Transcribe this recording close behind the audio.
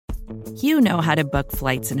You know how to book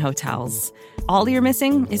flights and hotels. All you're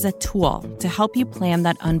missing is a tool to help you plan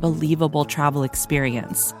that unbelievable travel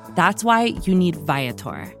experience. That's why you need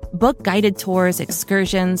Viator. Book guided tours,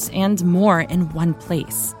 excursions, and more in one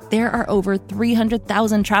place. There are over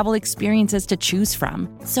 300,000 travel experiences to choose from,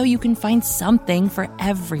 so you can find something for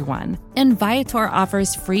everyone. And Viator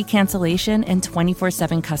offers free cancellation and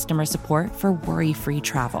 24/7 customer support for worry-free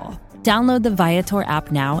travel. Download the Viator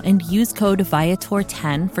app now and use code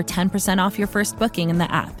Viator10 for 10% off your first booking in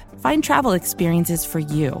the app. Find travel experiences for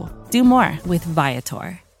you. Do more with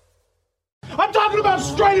Viator. I'm talking about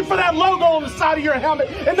straining for that logo on the side of your helmet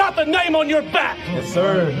and not the name on your back. Yes,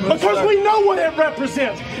 sir. Because we know what it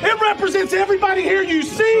represents. It represents everybody here you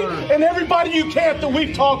see and everybody you can't that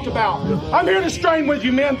we've talked about. I'm here to strain with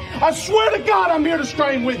you, men. I swear to God, I'm here to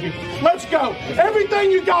strain with you. Let's go.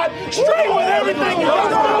 Everything you got, strain with everything you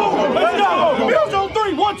got. Let's go. Bills on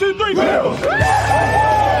three. 1, 2, 3. Bills.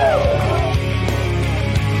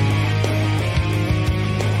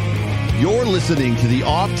 You're listening to the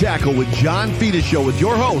Off Tackle with John Fina show with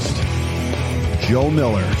your host, Joe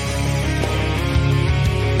Miller.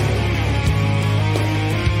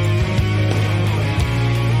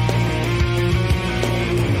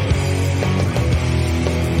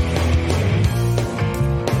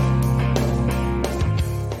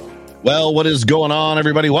 Well, what is going on,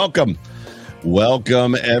 everybody?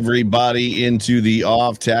 Welcome, everybody, into the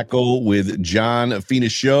Off Tackle with John Fina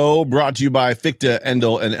show, brought to you by Ficta,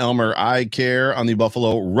 Endel, and Elmer Eye Care on the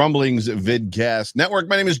Buffalo Rumblings Vidcast Network.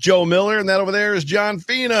 My name is Joe Miller, and that over there is John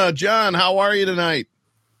Fina. John, how are you tonight?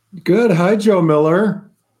 Good. Hi, Joe Miller.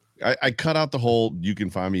 I cut out the whole "you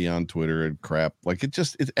can find me on Twitter" and crap. Like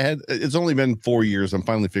it's only been 4 years. I'm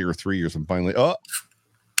finally 3 years. I'm finally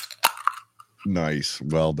nice.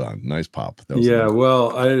 Well done. Nice pop. Yeah. Nice.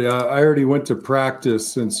 Well, I already went to practice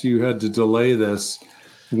since you had to delay this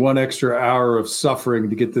 1 extra hour of suffering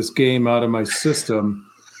to get this game out of my system.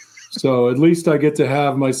 So at least I get to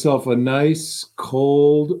have myself a nice,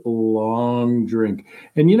 cold, long drink.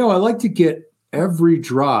 And, I like to get every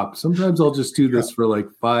drop. Sometimes I'll just do this for like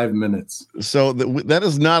 5 minutes. So that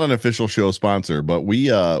is not an official show sponsor, but we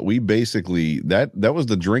basically that was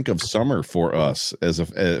the drink of summer for us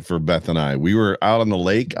for Beth and I. We were out on the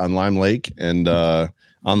lake, on Lime Lake, and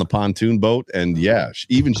on the pontoon boat, and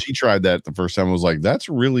she tried that the first time. I was like, that's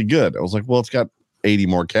really good. I was like, well, it's got 80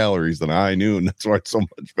 more calories than I knew, and that's why it's so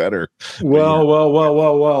much better.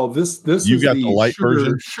 Well. This you is got the light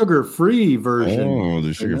version, sugar-free version. Oh,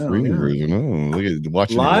 the sugar-free version. Oh, look at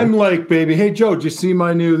watching Lime Lake, baby. Hey, Joe, did you see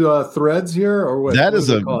my new threads here, or what? That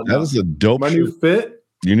is a dope. My new fit.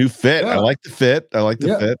 Your new fit. Yeah. I like the fit.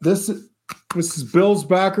 Fit. This is Bill's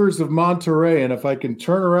Backers of Monterey, and if I can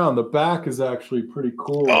turn around, the back is actually pretty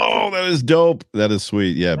cool. Oh, that is dope. That is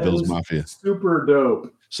sweet. Yeah, that Bill's Mafia. Super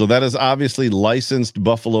dope. So that is obviously licensed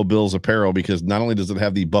Buffalo Bills apparel, because not only does it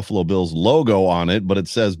have the Buffalo Bills logo on it, but it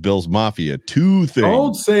says Bills Mafia. Two things.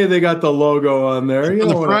 Don't say they got the logo on there. It's on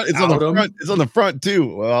the front. It's on the front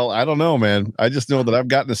too. Well, I don't know, man. I just know that I've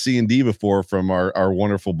gotten a C&D before from our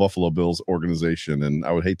wonderful Buffalo Bills organization, and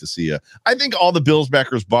I would hate to see I think all the Bills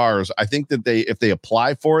backers bars, I think that if they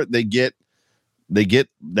apply for it, they get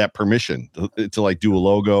that permission to like do a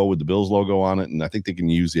logo with the Bills logo on it, and I think they can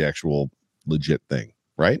use the actual legit thing.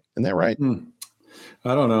 Right? Isn't that right?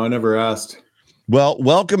 I don't know. I never asked. Well,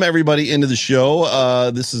 welcome everybody into the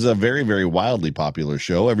show. This is a very, very wildly popular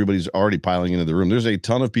show. Everybody's already piling into the room. There's a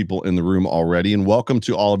ton of people in the room already, and welcome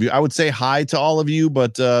to all of you. I would say hi to all of you,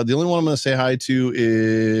 but the only one I'm going to say hi to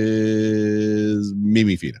is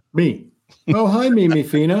Mimi Fina. Me. Oh, hi, Mimi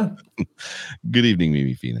Fina. Good evening,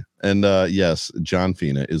 Mimi Fina. And yes, John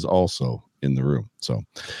Fina is also in the room, so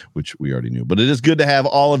which we already knew, but it is good to have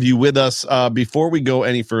all of you with us. Before we go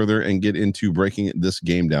any further and get into breaking this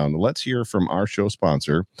game down, let's hear from our show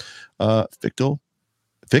sponsor, Ficta.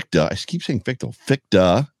 I keep saying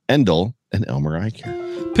Ficta, Endel, and Elmer Eye Care.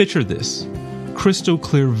 Picture this: crystal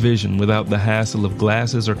clear vision without the hassle of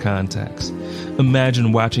glasses or contacts.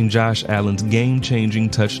 Imagine watching Josh Allen's game-changing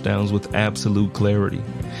touchdowns with absolute clarity.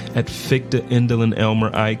 At Ficta, Endel, and Elmer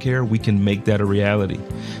Eye Care, we can make that a reality.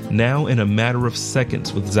 Now, in a matter of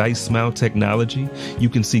seconds with Zeiss Smile technology, you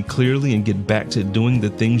can see clearly and get back to doing the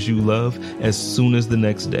things you love as soon as the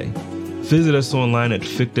next day. Visit us online at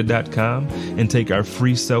ficta.com and take our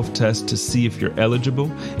free self-test to see if you're eligible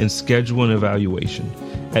and schedule an evaluation.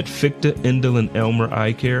 At Ficta, Endel, and Elmer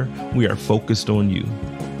Eye Care, we are focused on you.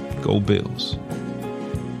 Go Bills.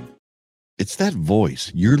 It's that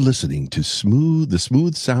voice. You're listening to the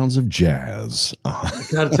smooth sounds of jazz. I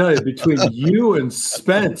got to tell you, between you and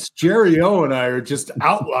Spence, Jerry O and I are just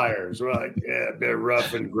outliers. We're like, a bit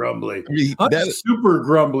rough and grumbly. I'm super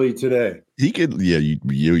grumbly today. He could,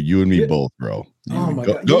 you and me both, bro. Oh my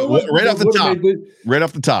God. Right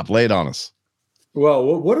off the top, lay it on us. Well,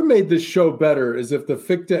 what would have made this show better is if the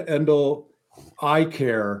Fichte Endel eye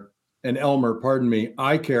care and Elmer,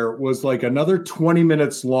 eye care was like another 20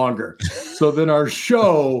 minutes longer. So then our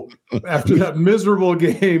show after that miserable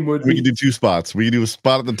game would we could do 2 spots. We could do a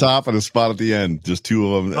spot at the top and a spot at the end, just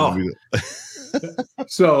 2 of them. Oh.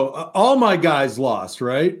 So all my guys lost,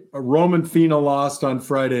 right? Roman Fina lost on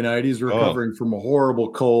Friday night. He's recovering from a horrible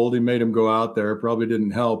cold. He made him go out there. Probably didn't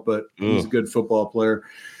help, but he's a good football player.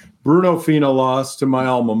 Bruno Fina lost to my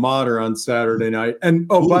alma mater on Saturday night. And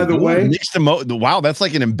by the way, wow, that's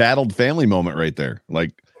like an embattled family moment right there.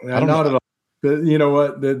 Like, not at all. You know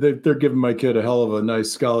what? They're giving my kid a hell of a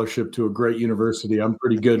nice scholarship to a great university. I'm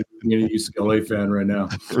pretty good being a UCLA fan right now.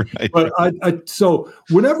 Right. But so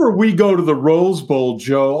whenever we go to the Rose Bowl,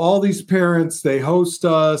 Joe, all these parents, they host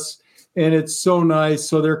us and it's so nice.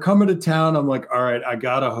 So they're coming to town. I'm like, all right, I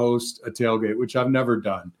got to host a tailgate, which I've never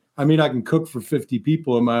done. I mean, I can cook for 50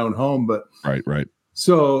 people in my own home, but right.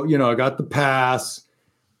 So, I got the pass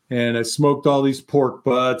and I smoked all these pork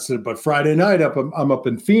butts. But Friday night I'm up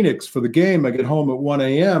in Phoenix for the game. I get home at 1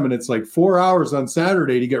 a.m. and it's like 4 hours on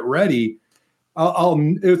Saturday to get ready.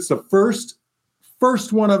 It's the first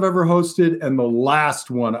one I've ever hosted and the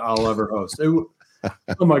last one I'll ever host. Oh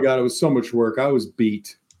my God, it was so much work. I was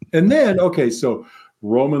beat. And then, so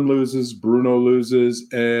Roman loses, Bruno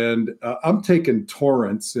loses, and I'm taking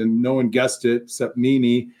Torrance, and no one guessed it except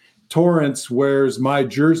Mimi. Torrance wears my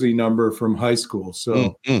jersey number from high school,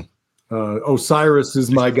 so Osiris is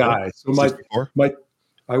 64? My guy. So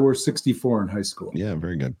I wore 64 in high school. Yeah,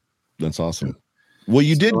 very good. That's awesome. Well,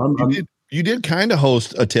 you did kind of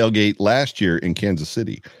host a tailgate last year in Kansas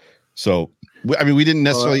City, so. I mean, we didn't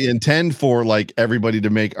necessarily intend for like everybody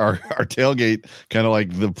to make our tailgate kind of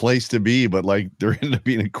like the place to be, but like there ended up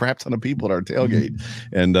being a crap ton of people at our tailgate.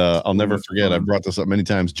 And I'll never forget, I've brought this up many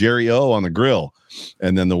times, Jerry O on the grill.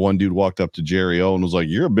 And then the one dude walked up to Jerry O and was like,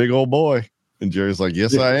 "You're a big old boy." And Jerry's like,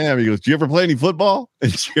 "Yes, I am." He goes, "Do you ever play any football?"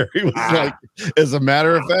 And Jerry was like, "As a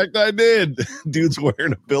matter of fact, I did." Dude's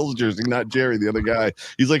wearing a Bills jersey, not Jerry, the other guy.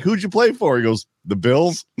 He's like, "Who'd you play for?" He goes, "The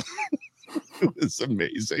Bills." It was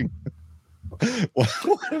amazing.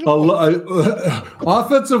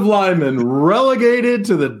 Offensive lineman relegated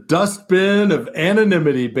to the dustbin of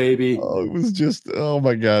anonymity, baby. Oh, it was just, oh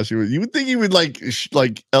my gosh. You would think he would like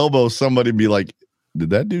elbow somebody and be like,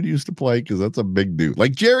 "Did that dude used to play?" Because that's a big dude.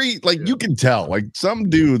 Like Jerry, you can tell, like some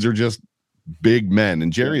dudes are just big men,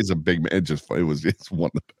 and Jerry is a big man. It's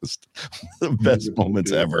one of the best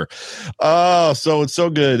moments ever. So it's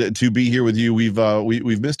so good to be here with you.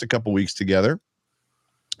 We've missed a couple weeks together.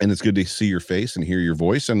 And it's good to see your face and hear your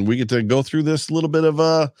voice. And we get to go through this little bit of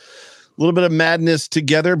madness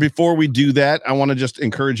together. Before we do that, I want to just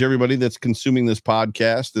encourage everybody that's consuming this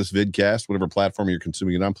podcast, this vidcast, whatever platform you're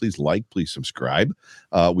consuming it on, please subscribe.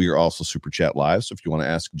 We are also Super Chat Live. So if you want to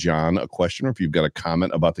ask John a question or if you've got a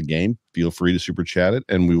comment about the game, feel free to Super Chat it,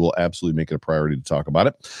 and we will absolutely make it a priority to talk about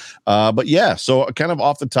it. But yeah, so kind of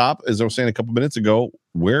off the top, as I was saying a couple minutes ago,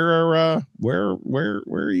 where are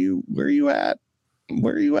you at?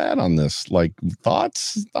 Where are you at on this? Like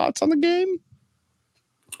thoughts on the game?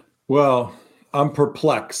 Well, I'm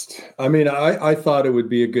perplexed. I mean, I thought it would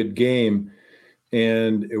be a good game,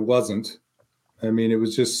 and it wasn't. I mean, it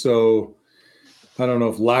was just so, I don't know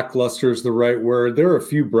if lackluster is the right word. There are a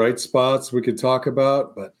few bright spots we could talk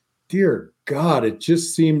about, but dear God, it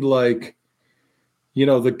just seemed like,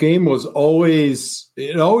 the game was always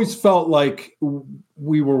felt like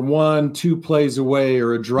we were 1-2 plays away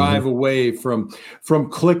or a drive away from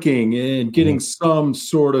clicking and getting some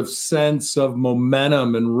sort of sense of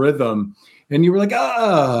momentum and rhythm. And you were like,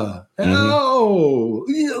 nah.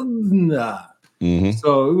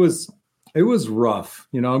 So it was rough.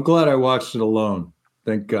 I'm glad I watched it alone.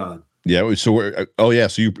 Thank God. Yeah. So it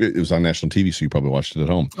was on national TV, so you probably watched it at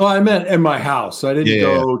home. Oh, I meant in my house. I didn't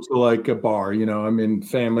go to like a bar. I'm in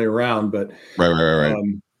family around, but right. I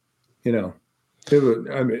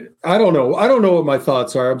don't know. I don't know what my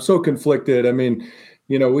thoughts are. I'm so conflicted. I mean,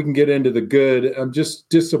 we can get into the good. I'm just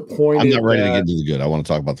disappointed. I'm not ready to get into the good. I want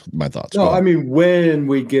to talk about my thoughts. No, I mean, when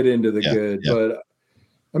we get into the good, but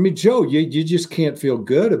I mean, Joe, you just can't feel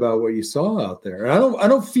good about what you saw out there. And I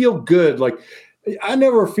don't feel good. I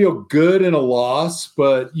never feel good in a loss,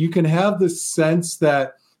 but you can have this sense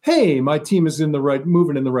that hey, my team is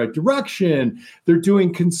moving in the right direction. They're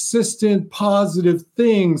doing consistent, positive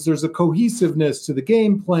things. There's a cohesiveness to the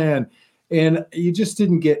game plan. And you just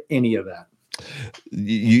didn't get any of that.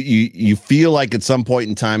 You feel like at some point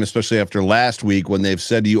in time, especially after last week, when they've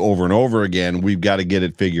said to you over and over again, we've got to get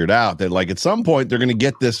it figured out, that like at some point they're going to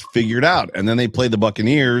get this figured out. And then they play the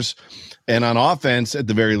Buccaneers, and on offense, at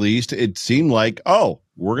the very least, it seemed like, oh,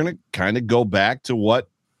 we're going to kind of go back to what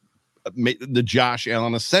the Josh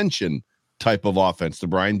Allen ascension type of offense, the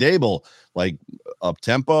Brian Dable, like up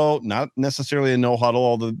tempo, not necessarily a no huddle,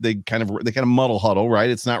 although they kind of muddle huddle, right?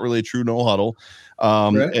 It's not really a true no huddle.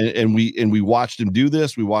 Right. And we watched him do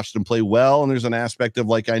this. We watched him play well. And there's an aspect of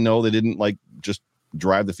like, I know they didn't like just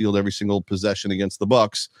drive the field every single possession against the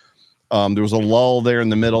Bucs. There was a lull there in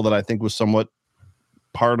the middle that I think was somewhat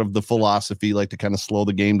part of the philosophy, like to kind of slow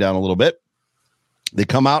the game down a little bit. They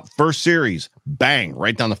come out first series, bang,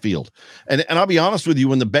 right down the field. And I'll be honest with you,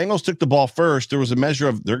 when the Bengals took the ball first, there was a measure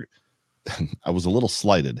of I was a little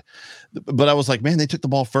slighted, but I was like, man, they took the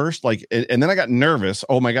ball first. Like, and then I got nervous.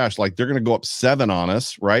 Oh my gosh. Like they're going to go up 7 on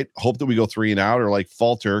us, right? Hope that we go 3 and out, or like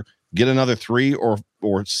falter, get another 3 or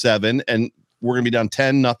 7. And we're going to be down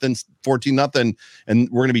 10-0, 14-0. And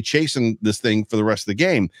we're going to be chasing this thing for the rest of the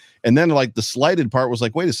game. And then like the slighted part was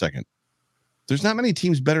like, wait a second. There's not many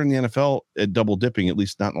teams better in the NFL at double dipping, at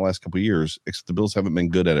least not in the last couple of years, except the Bills haven't been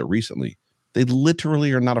good at it recently. They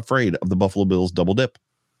literally are not afraid of the Buffalo Bills double dip.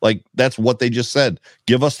 Like, that's what they just said.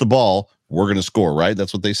 Give us the ball. We're going to score, right?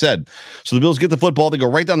 That's what they said. So the Bills get the football. They go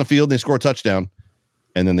right down the field. And they score a touchdown.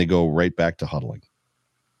 And then they go right back to huddling.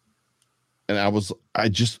 And I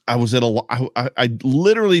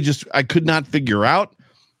literally could not figure out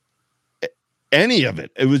any of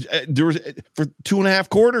it. It was, there was for 2.5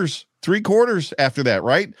 quarters, 3 quarters after that,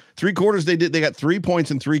 right? 3 quarters they got 3 points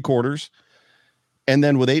in 3 quarters. And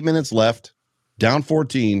then with 8 minutes left, down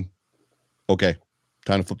 14. Okay.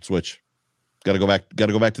 Time to flip the switch. Got to go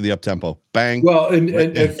back to the up tempo. Bang. Well, and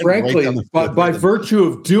frankly, by virtue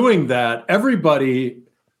of doing that, everybody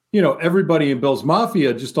in Bill's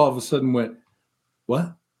Mafia just all of a sudden went,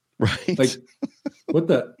 what? Right. Like, what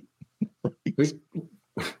the? Right.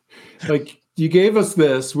 Like, you gave us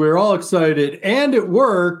this, we're all excited, and it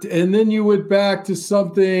worked, and then you went back to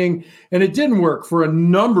something, and it didn't work for a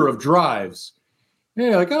number of drives. And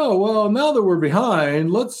you're like, oh, well, now that we're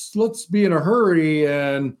behind, let's be in a hurry,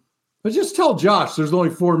 and let's just tell Josh there's only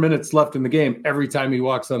 4 minutes left in the game every time he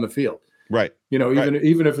walks on the field. Right.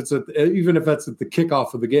 Even if that's at the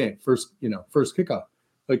kickoff of the game, first kickoff.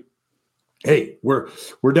 Like, hey, we're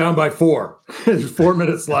down by 4. There's 4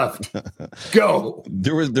 minutes left. Go.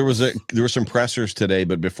 There were some pressers today,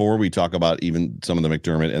 but before we talk about even some of the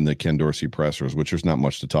McDermott and the Ken Dorsey pressers, which there's not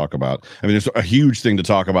much to talk about. I mean, there's a huge thing to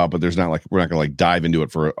talk about, but we're not going to like dive into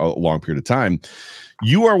it for a long period of time.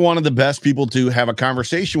 You are one of the best people to have a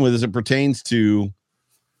conversation with as it pertains to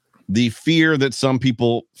the fear that some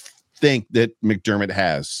people think that McDermott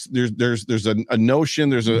has. There's a notion,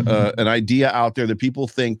 there's an idea out there that people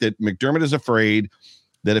think that McDermott is afraid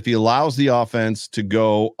that if he allows the offense to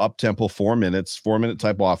go up tempo 4-minute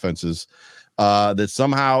type offenses, that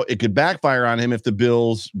somehow it could backfire on him if the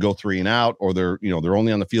Bills go 3 and out, or they're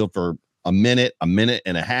only on the field for a minute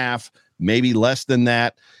and a half, maybe less than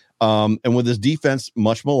that. And with his defense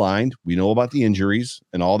much maligned, we know about the injuries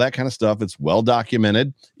and all that kind of stuff. It's well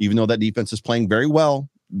documented, even though that defense is playing very well.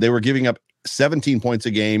 They were giving up 17 points a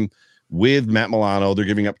game with Matt Milano. They're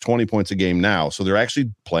giving up 20 points a game now. So they're actually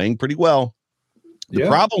playing pretty well. The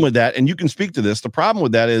problem with that, and you can speak to this, the problem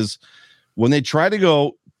with that is when they try to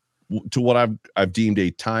go to what I've deemed a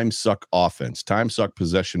time suck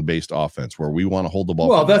possession-based offense, where we want to hold the ball.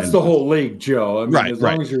 Well, that's the whole league, Joe. I mean, right, as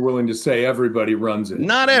long as you're willing to say everybody runs it.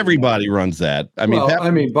 Not everybody runs that. I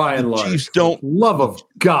mean, by and large, Chiefs don't. Love of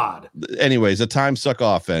God. Anyways, a time suck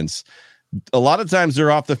offense. A lot of times they're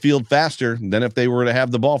off the field faster than if they were to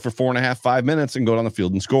have the ball for 4.5, 5 minutes and go down the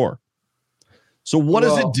field and score. So what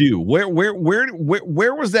does it do? Where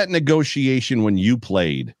was that negotiation when you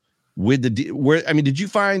played with did you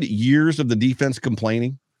find years of the defense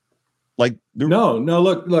complaining? Like, no,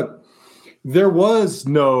 look, there was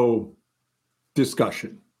no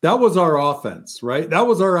discussion. That was our offense, right? That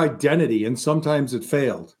was our identity. And sometimes it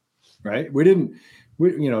failed, right?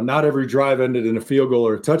 Not every drive ended in a field goal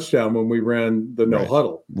or a touchdown when we ran the no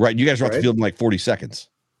huddle. Right. You guys were off the field in like 40 seconds.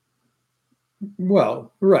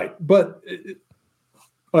 Well, right. But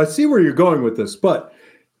I see where you're going with this, but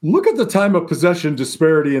look at the time of possession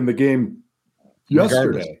disparity in the game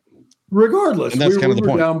yesterday. Regardless. And that's kind of the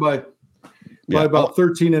point. by about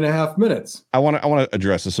 13 and a half minutes. I want to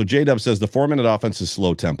address this. So J-Dub says the 4-minute offense is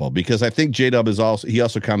slow tempo, because I think J-Dub he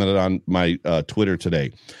also commented on my Twitter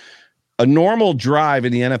today. A normal drive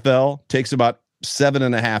in the NFL takes about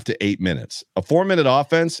 7.5 to 8 minutes. A 4-minute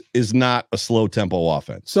offense is not a slow tempo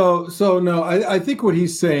offense. So no, I think what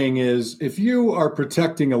he's saying is if you are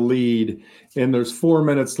protecting a lead and there's 4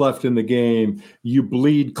 minutes left in the game, you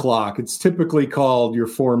bleed clock. It's typically called your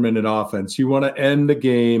 4-minute offense. You want to end the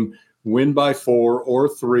game, win by 4 or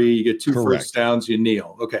 3, you get 2 first downs, you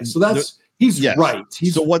kneel. Okay, so he's right.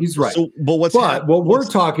 He's right. But what we're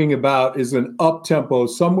talking about is an up tempo,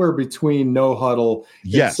 somewhere between no huddle,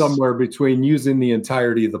 and somewhere between using the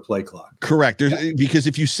entirety of the play clock. Correct. Because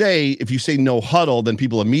if you say no huddle, then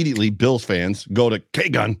people immediately, Bills fans, go to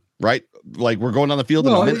K-gun, right? Like we're going on the field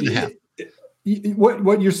in a minute and a half.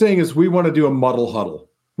 What you're saying is we want to do a muddle huddle.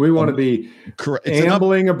 We want to be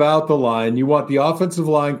ambling about the line. You want the offensive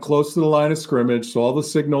line close to the line of scrimmage, so all the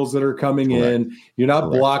signals that are coming in, you're not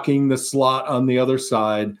blocking the slot on the other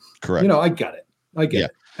side. Correct. I get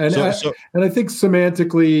it. And I think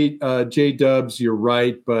semantically, J-Dubs, you're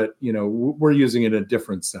right, but we're using it in a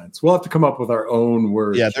different sense. We'll have to come up with our own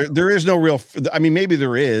words. Yeah, there is no real. I mean, maybe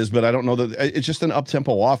there is, but I don't know that it's just an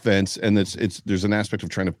up-tempo offense, and there's an aspect of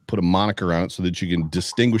trying to put a moniker on it so that you can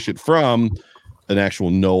distinguish it from an actual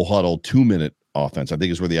no huddle 2-minute offense. I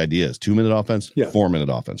think is where the idea is. 2-minute offense, 4-minute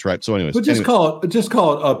offense, right? So anyways, but call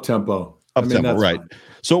it up tempo. Right. Fine.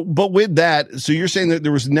 So, but with that, so you're saying that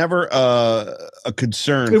there was never a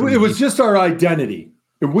concern. It was just our identity.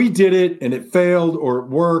 If we did it and it failed or it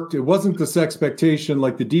worked, it wasn't this expectation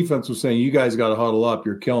like the defense was saying, you guys got to huddle up,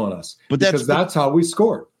 you're killing us. But that's how we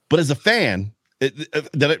scored. But as a fan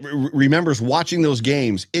that remembers watching those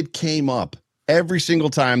games, it came up every single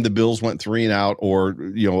time the Bills went 3 and out, or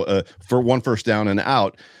for 1 first down and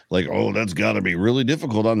out. Like, oh, that's got to be really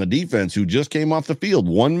difficult on the defense who just came off the field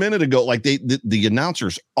 1 minute ago. Like the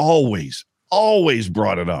announcers always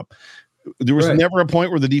brought it up. There was never a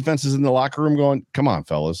point where the defense is in the locker room going, "Come on,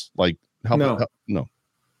 fellas, like help."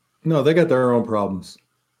 No, they got their own problems.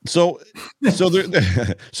 So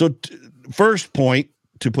first point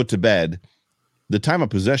to put to bed, the time of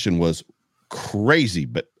possession was crazy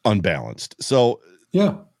but unbalanced. So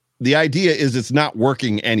the idea is it's not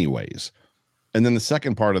working anyways. And then the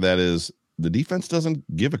second part of that is the defense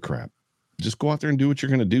doesn't give a crap. Just go out there and do what you're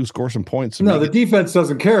going to do, score some points. No, the defense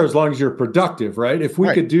doesn't care as long as you're productive, right? If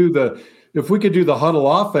we could do the huddle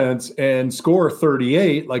offense and score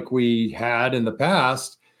 38 like we had in the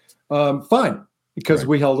past, fine, because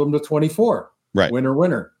we held them to 24. Right.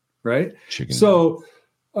 Winner, right? Chicken. So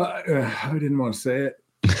I didn't want to say it.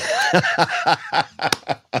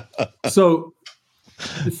 So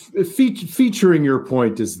featuring your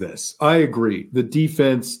point is this. I agree. The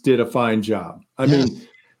defense did a fine job. I mean,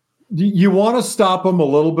 you want to stop them a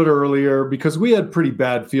little bit earlier because we had pretty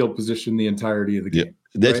bad field position the entirety of the game.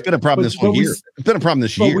 That's been a problem this whole year. It's been a problem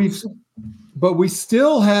this year. But we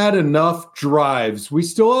still had enough drives. We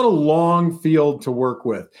still had a long field to work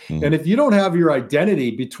with. Mm-hmm. And if you don't have your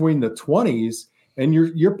identity between the 20s and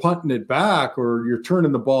you're punting it back or you're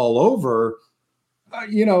turning the ball over,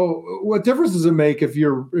 what difference does it make if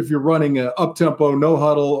you're running a up-tempo, no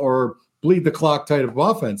huddle, or bleed the clock type of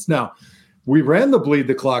offense? Now, we ran the bleed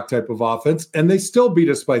the clock type of offense, and they still beat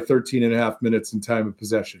us by 13 and a half minutes in time of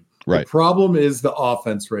possession. Right. The problem is the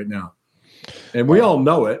offense right now. And we all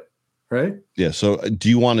know it, right? Yeah. So do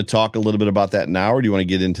you want to talk a little bit about that now, or do you want to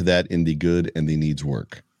get into that in the good and the needs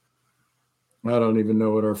work? I don't even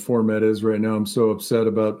know what our format is right now. I'm so upset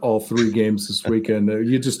about all 3 games this weekend.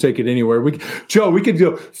 You just take it anywhere. We could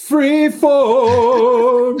go free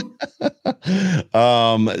form. Don't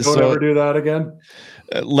ever do that again.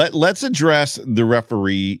 Let's address the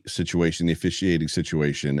referee situation, the officiating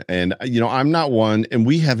situation. And, I'm not one, and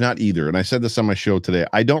we have not either. And I said this on my show today.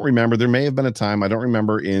 I don't remember. There may have been a time. I don't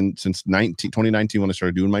remember since 2019 when I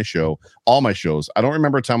started doing my show, all my shows. I don't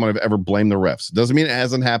remember a time when I've ever blamed the refs. It doesn't mean it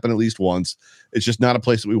hasn't happened at least once. It's just not a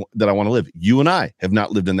place that I want to live. You and I have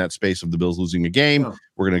not lived in that space of the Bills losing a game. No.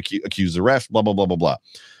 We're going to accuse the refs, blah, blah, blah, blah, blah.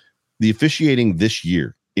 The officiating this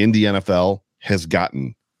year in the NFL has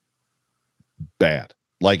gotten bad.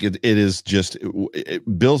 Like it is just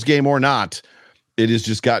Bills game or not, it has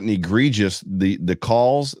just gotten egregious. The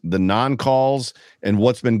calls, the non-calls, and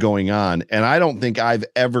what's been going on. And I don't think I've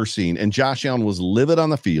ever seen. And Josh Allen was livid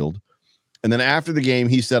on the field, and then after the game,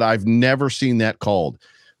 he said, "I've never seen that called."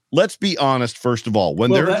 Let's be honest. First of all,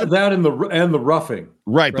 when that and the roughing,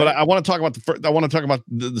 right? But I want to talk about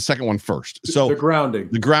the second one first. So the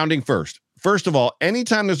grounding first. First of all,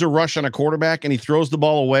 anytime there's a rush on a quarterback and he throws the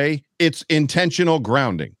ball away, it's intentional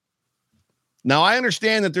grounding. Now, I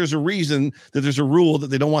understand that there's a reason that there's a rule that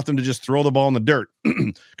they don't want them to just throw the ball in the dirt,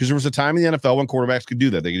 because there was a time in the NFL when quarterbacks could do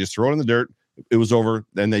that. They could just throw it in the dirt. It was over.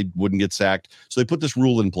 Then they wouldn't get sacked. So they put this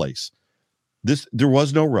rule in place. There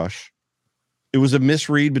was no rush. It was a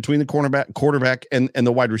misread between the quarterback and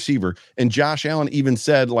the wide receiver. And Josh Allen even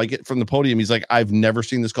said, like, it from the podium, he's like, I've never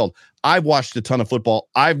seen this called. I've watched a ton of football.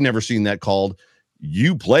 I've never seen that called.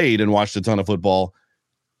 You played and watched a ton of football.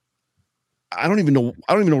 I don't even know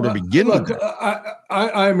where to begin. Look,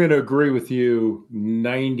 I'm going to agree with you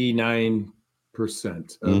 99%.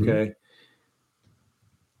 Okay.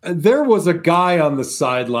 There was a guy on the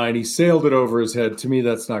sideline. He sailed it over his head. To me,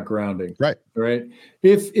 that's not grounding. Right.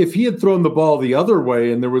 If he had thrown the ball the other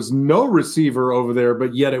way and there was no receiver over there,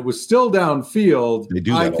 but yet it was still downfield,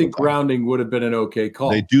 I think grounding would have been an okay call.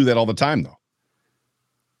 They do that all the time, though.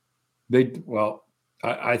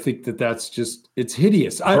 I think that's just, it's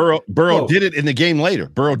hideous. Burrow did it in the game later.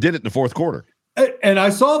 Burrow did it in the fourth quarter. And I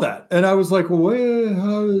saw that. And I was like, well, wait,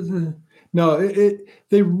 how is it? No,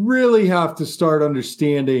 they really have to start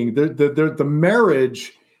understanding the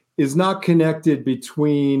marriage is not connected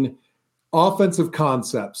between offensive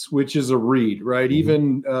concepts, which is a read, right?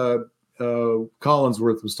 Mm-hmm. Even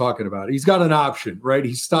Collinsworth was talking about it. He's got an option, right?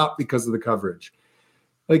 He stopped because of the coverage.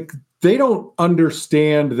 Like, they don't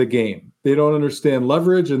understand the game. They don't understand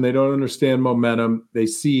leverage, and they don't understand momentum. They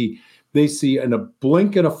see in a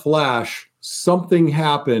blink and a flash something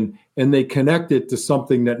happen, and they connect it to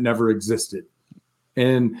something that never existed.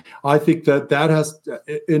 And I think that has,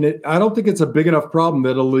 and I don't think it's a big enough problem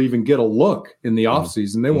that it'll even get a look in the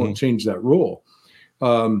offseason. They won't change that rule.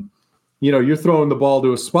 You're throwing the ball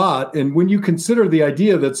to a spot, and when you consider the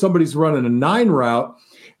idea that somebody's running a 9 route,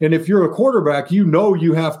 and if you're a quarterback,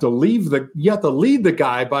 you have to lead the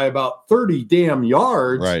guy by about 30 damn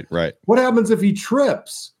yards. Right. What happens if he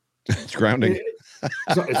trips? It's grounding.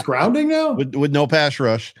 It's grounding now? With no pass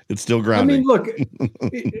rush, it's still grounding. I mean, look,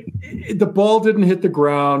 the ball didn't hit the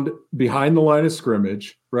ground behind the line of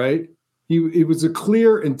scrimmage, right? It was a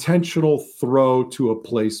clear, intentional throw to a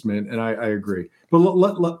placement, and I agree. But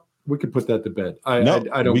we could put that to bed. I don't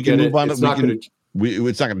get it. It's not going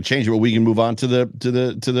to change it, but we can move on to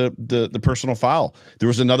the personal foul. There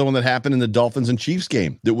was another one that happened in the Dolphins and Chiefs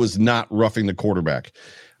game that was not roughing the quarterback.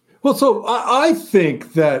 Well, so I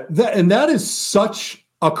think that is such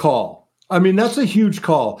a call. I mean, that's a huge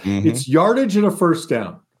call. Mm-hmm. It's yardage and a first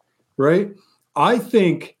down, right? I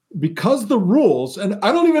think because the rules, and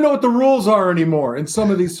I don't even know what the rules are anymore in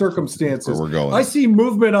some of these circumstances. Where we're going. I see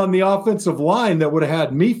movement on the offensive line that would have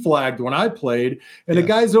had me flagged when I played, and the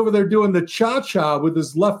guy's over there doing the cha-cha with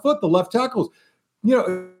his left foot, the left tackles.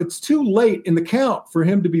 It's too late in the count for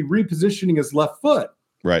him to be repositioning his left foot.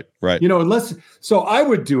 Right. So I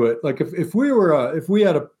would do it. Like if we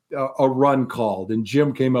had a run called and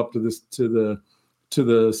Jim came up to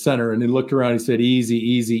the center and he looked around, he said, easy,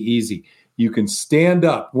 easy, easy. You can stand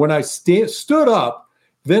up. When I stood up,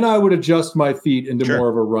 then I would adjust my feet into more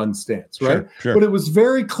of a run stance, right? Sure. But it was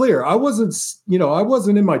very clear. I wasn't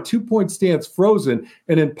in my 2-point stance frozen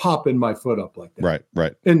and then popping my foot up like that.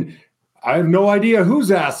 Right. And I have no idea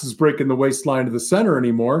whose ass is breaking the waistline of the center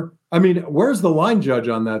anymore. I mean, where's the line judge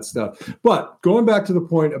on that stuff? But going back to the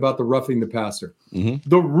point about the roughing the passer,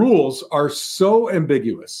 the rules are so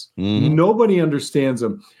ambiguous. Mm-hmm. Nobody understands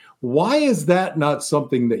them. Why is that not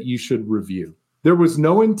something that you should review? There was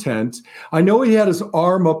no intent. I know he had his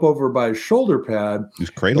arm up over by his shoulder pad. He was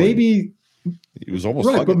cradling. Maybe he was almost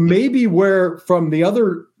right, but maybe where from the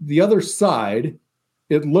other side,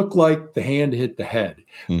 it looked like the hand hit the head.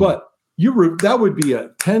 Mm-hmm. But that would be a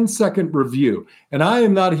 10-second review. And I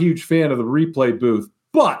am not a huge fan of the replay booth,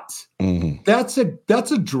 but that's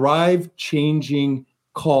a drive-changing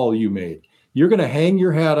call you made. You're going to hang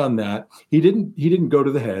your hat on that. He didn't go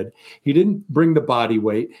to the head. He didn't bring the body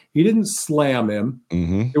weight. He didn't slam him.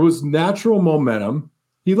 Mm-hmm. It was natural momentum.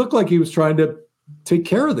 He looked like he was trying to take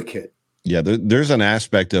care of the kid. Yeah, there's an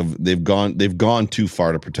aspect of they've gone too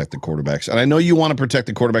far to protect the quarterbacks, and I know you want to protect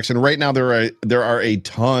the quarterbacks. And right now there are a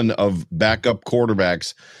ton of backup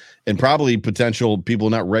quarterbacks, and probably potential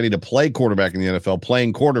people not ready to play quarterback in the NFL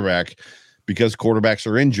playing quarterback because quarterbacks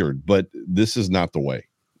are injured. But this is not the way,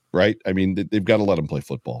 right? I mean, they've got to let them play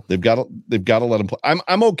football. They've got to let them play.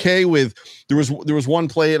 I'm okay with there was one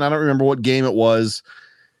play, and I don't remember what game it was.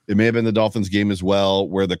 It may have been the Dolphins game as well,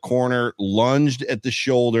 where the corner lunged at the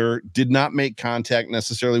shoulder, did not make contact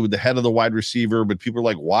necessarily with the head of the wide receiver, but people are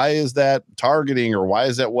like, why is that targeting or why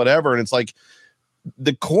is that whatever? And it's like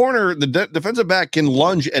the corner, the defensive back can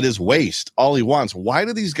lunge at his waist all he wants. Why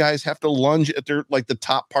do these guys have to lunge at their the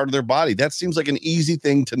top part of their body? That seems like an easy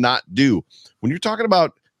thing to not do. When you're talking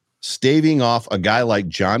about staving off a guy like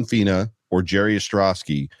John Fina or Jerry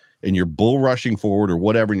Ostrowski and you're bull rushing forward or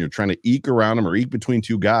whatever, and you're trying to eke around them or eke between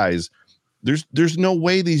two guys, there's no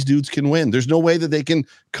way these dudes can win. There's no way that they can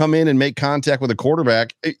come in and make contact with a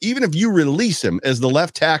quarterback. Even if you release him as the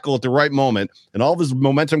left tackle at the right moment and all of his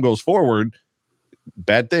momentum goes forward,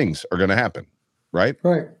 bad things are going to happen. Right.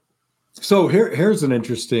 Right. So here's an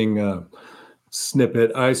interesting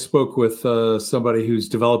snippet. I spoke with somebody who's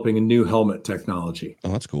developing a new helmet technology.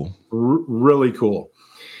 Oh, that's cool. Really cool.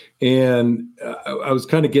 And I was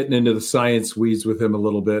kind of getting into the science weeds with him a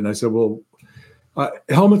little bit. And I said, well,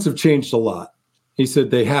 helmets have changed a lot. He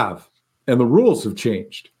said they have, and the rules have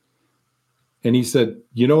changed. And he said,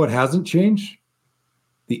 you know what hasn't changed?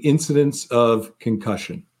 The incidence of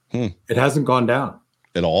concussion. It hasn't gone down.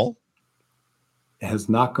 At all? It has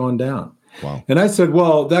not gone down. Wow. And I said,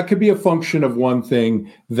 well, that could be a function of one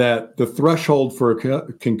thing, that the threshold for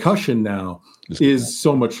a concussion now is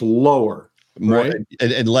so much lower. More, right?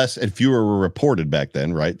 and less and fewer were reported back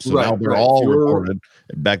then, right? So now they're all reported.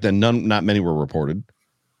 Back then, not many were reported.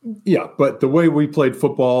 Yeah, but the way we played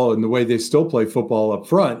football and the way they still play football up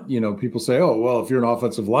front, people say, oh, well, if you're an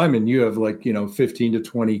offensive lineman, you have 15 to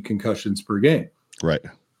 20 concussions per game. Right.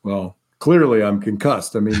 Well, clearly I'm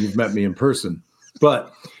concussed. I mean, you've met me in person.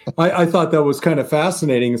 But I thought that was kind of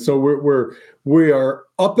fascinating. So we are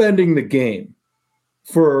upending the game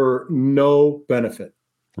for no benefit.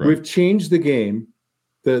 Right. We've changed the game,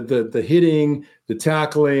 the hitting, the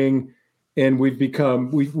tackling, and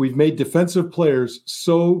we've made defensive players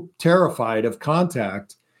so terrified of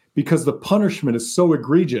contact because the punishment is so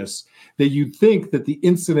egregious that you'd think that the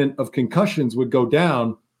incident of concussions would go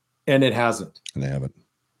down, and it hasn't. And they haven't.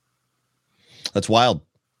 That's wild.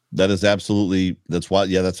 That is absolutely, that's wild.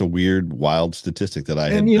 Yeah, that's a weird, wild statistic that I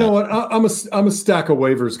had. And you know what? I'm a stack of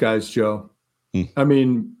waivers, guys, Joe. I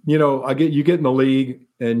mean, you get in the league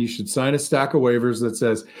and you should sign a stack of waivers that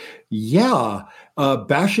says,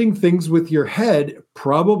 bashing things with your head,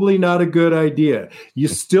 probably not a good idea. You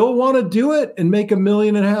still want to do it and make $1.5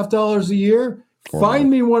 million a year? Find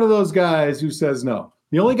me one of those guys who says no.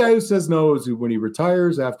 The only guy who says no is when he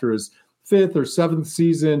retires after his 5th or 7th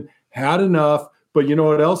season, had enough. But you know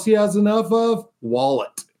what else he has enough of?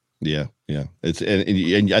 Wallet. Yeah. It's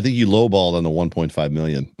and I think you lowballed on the 1.5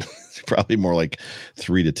 million. It's probably more like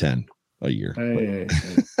 3 to 10 a year. Hey.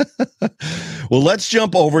 Well, let's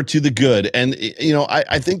jump over to the good. And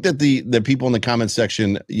I think that the people in the comment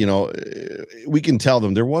section, we can tell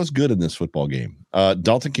them there was good in this football game.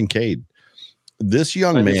 Dalton Kincaid, this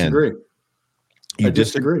young man. I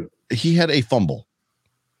disagree. He had a fumble.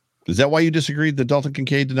 Is that why you disagreed that Dalton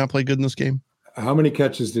Kincaid did not play good in this game? How many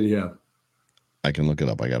catches did he have? I can look it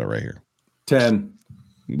up. I got it right here. 10.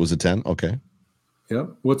 Was it 10? Okay.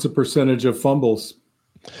 Yep. What's the percentage of fumbles?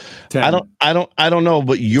 10. I don't know,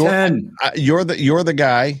 but you're 10. You're the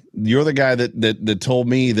guy that told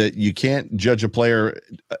me that you can't judge a player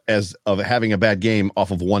as of having a bad game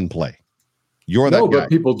off of one play. You're that guy. But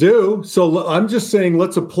people do. So I'm just saying,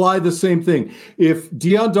 let's apply the same thing. If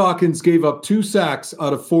Deion Dawkins gave up 2 sacks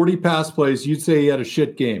out of 40 pass plays, you'd say he had a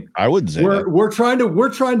shit game. I wouldn't say that. We're trying to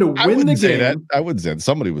win the game. That. I wouldn't say that.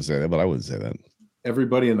 Somebody would say that, but I wouldn't say that.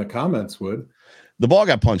 Everybody in the comments would. The ball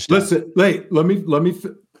got punched. Listen, wait, let me.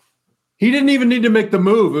 He didn't even need to make the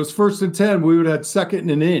move. It was 1st and 10. We would have had 2nd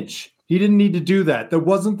and an inch. He didn't need to do that. There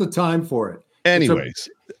wasn't the time for it. Anyways.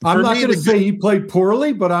 I'm not going to say he played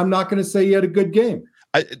poorly, but I'm not going to say he had a good game.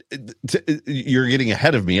 You're getting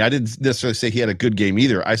ahead of me. I didn't necessarily say he had a good game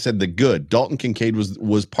either. I said the good. Dalton Kincaid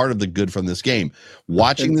was part of the good from this game.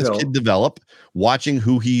 Watching this kid develop, watching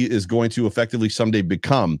who he is going to effectively someday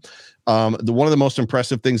become. One of the most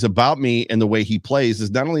impressive things about me and the way he plays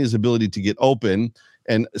is not only his ability to get open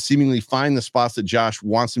and seemingly find the spots that Josh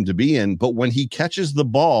wants him to be in, but when he catches the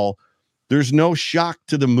ball, there's no shock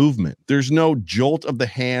to the movement. There's no jolt of the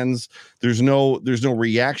hands. There's no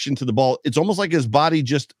reaction to the ball. It's almost like his body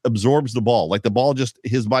just absorbs the ball. Like the ball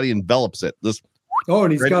his body envelops it.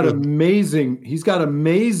 And he's got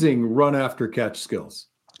amazing run after catch skills.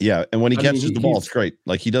 Yeah. And when he catches the ball, it's great.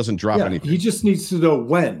 Like he doesn't drop anything. He just needs to know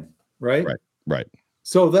when, right? Right.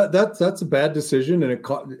 So that's a bad decision. And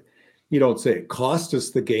you don't say it cost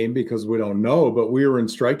us the game because we don't know, but we were in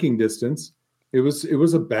striking distance. It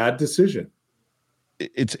was a bad decision.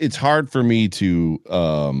 It's hard for me to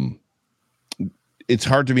it's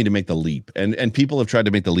hard to me to make the leap, and people have tried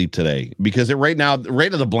to make the leap today because right now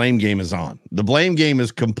the blame game is on. The blame game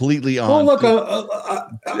is completely on. Oh, look,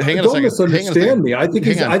 hang on don't a second. misunderstand me. I think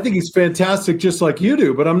he's fantastic, just like you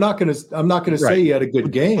do. But I'm not going to say he had a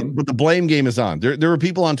good game. But the blame game is on. There were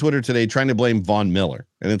people on Twitter today trying to blame Von Miller,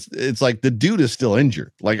 and it's like the dude is still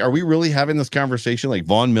injured. Like, are we really having this conversation? Like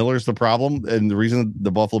Von Miller's the problem and the reason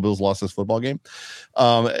the Buffalo Bills lost this football game?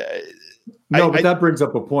 No, but that brings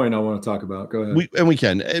up a point I want to talk about. Go ahead. We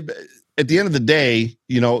can. At the end of the day,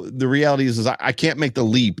 the reality is I can't make the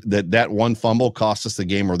leap that one fumble cost us the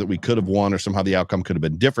game, or that we could have won, or somehow the outcome could have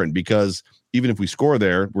been different, because even if we score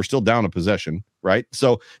there, we're still down a possession, right?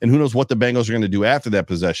 So, and who knows what the Bengals are going to do after that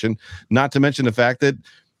possession, not to mention the fact that,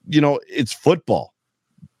 it's football.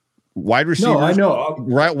 Wide receivers, I know.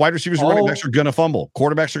 Wide receivers, running backs are going to fumble.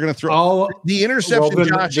 Quarterbacks are going to throw. The interception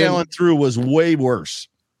Josh Allen threw was way worse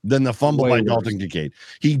than the fumble by Dalton Kincaid.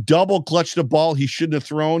 He double clutched a ball he shouldn't have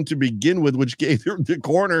thrown to begin with, which gave the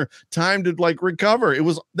corner time to recover. It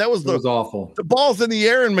was awful. The ball's in the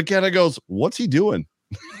air and McKenna goes, "What's he doing?"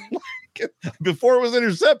 Before it was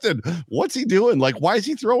intercepted, what's he doing? Why is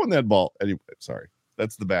he throwing that ball? Anyway, sorry.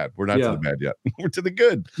 That's the bad. We're not to the bad yet. We're to the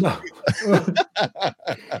good. No.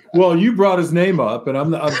 Well, you brought his name up, and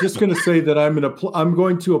I'm just going to say that I'm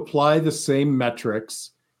going to apply the same metrics,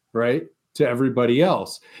 right, to everybody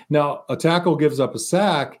else. Now, a tackle gives up a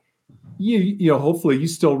sack. You hopefully you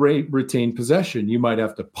still retain possession. You might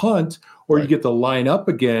have to punt, or you get to line up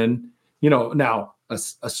again. Now a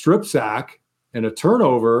strip sack and a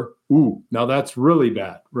turnover. Ooh, now that's really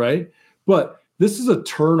bad, right? But this is a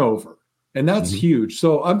turnover. And that's huge.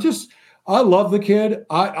 So I love the kid.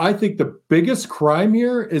 I think the biggest crime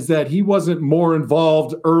here is that he wasn't more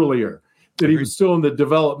involved earlier, that he was still in the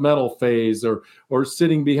developmental phase or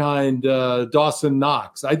sitting behind Dawson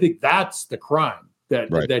Knox. I think that's the crime,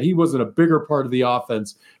 that he wasn't a bigger part of the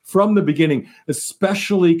offense from the beginning,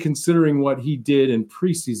 especially considering what he did in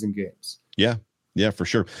preseason games. Yeah, for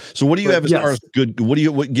sure. So what do you have as far as good?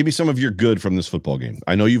 Give me some of your good from this football game.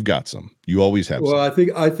 I know you've got some. You always have some. Well,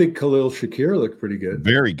 I think Khalil Shakir looked pretty good.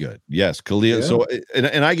 Very good. Yes, Khalil. Yeah. So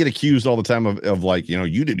and I get accused all the time of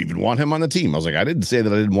you didn't even want him on the team. I was like, I didn't say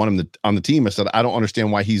that I didn't want him on the team. I said I don't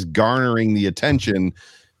understand why he's garnering the attention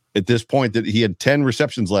at this point, that he had 10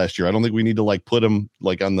 receptions last year. I don't think we need to put him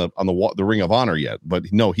on the Ring of Honor yet.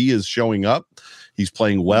 But no, he is showing up. He's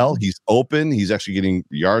playing well. He's open. He's actually getting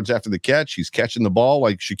yards after the catch. He's catching the ball.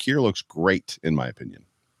 Shakir looks great, in my opinion.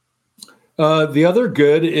 The other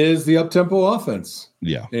good is the up-tempo offense.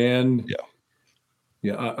 Yeah. And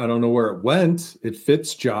I don't know where it went. It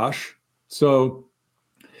fits Josh. So,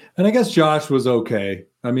 and I guess Josh was okay.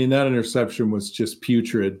 I mean, that interception was just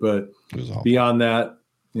putrid, but beyond that,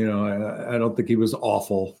 I don't think he was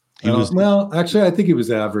awful. Actually, I think he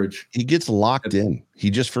was average. He gets locked in. He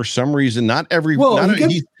just, for some reason, go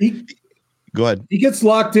ahead. He gets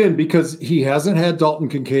locked in because he hasn't had Dalton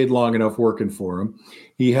Kincaid long enough working for him.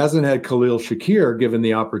 He hasn't had Khalil Shakir given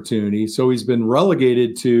the opportunity. So he's been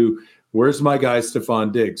relegated to, where's my guy,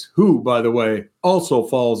 Stephon Diggs, who, by the way, also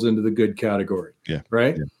falls into the good category. Yeah.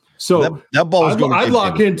 Right. Yeah. So that ball is going. I'd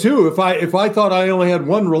lock in too. If I thought I only had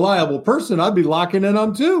one reliable person, I'd be locking in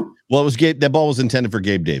on two. Well, that ball was intended for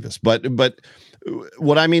Gabe Davis, but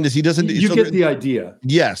what I mean is he doesn't. You get the idea.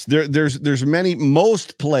 Yes, there's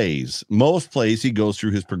most plays he goes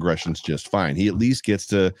through his progressions just fine. He at least gets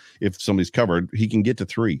to, if somebody's covered, he can get to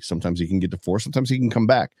 3. Sometimes he can get to 4. Sometimes he can come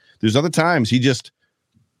back. There's other times he just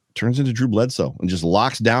turns into Drew Bledsoe and just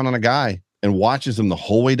locks down on a guy and watches him the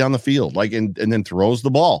whole way down the field, and then throws the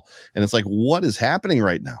ball. And it's what is happening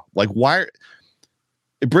right now? Why?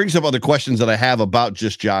 It brings up other questions that I have about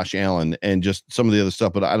just Josh Allen and just some of the other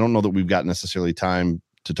stuff, but I don't know that we've got necessarily time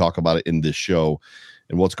to talk about it in this show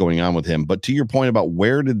and what's going on with him. But to your point about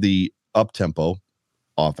where did the up-tempo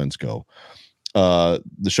offense go?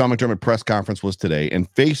 The Sean McDermott press conference was today, and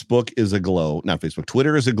Facebook is aglow. Not Facebook,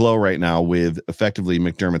 Twitter is aglow right now with effectively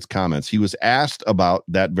McDermott's comments. He was asked about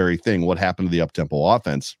that very thing, what happened to the up-tempo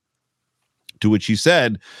offense, to which he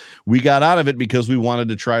said, we got out of it because we wanted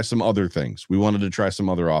to try some other things. We wanted to try some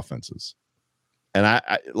other offenses. And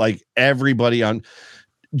I like everybody on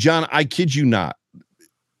John, I kid you not,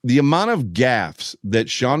 the amount of gaffes that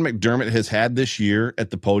Sean McDermott has had this year at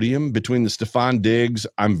the podium between the Stephon Diggs,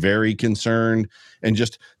 I'm very concerned, and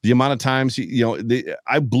just the amount of times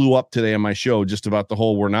I blew up today on my show just about the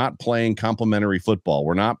whole we're not playing complimentary football.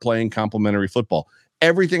 We're not playing complimentary football.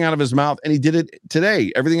 everything out of his mouth, and he did it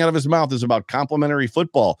today. Everything out of his mouth is about complementary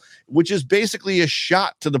football, which is basically a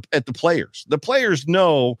shot at the players. The players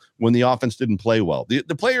know when the offense didn't play well. The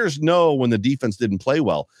players know when the defense didn't play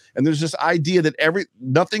well. And there's this idea that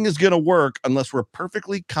nothing is going to work unless we're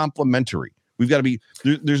perfectly complementary. We've got to be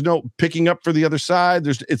there's no picking up for the other side.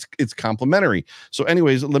 It's complementary. So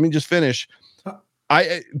anyways, let me just finish.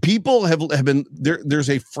 People have been there. There's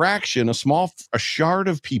a fraction, a shard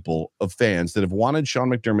of fans that have wanted Sean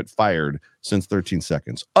McDermott fired since 13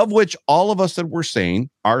 seconds, of which all of us that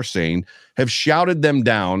are saying, have shouted them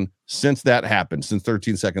down since that happened, since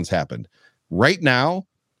 13 seconds happened. Right now,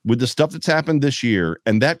 with the stuff that's happened this year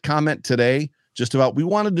and that comment today, just about we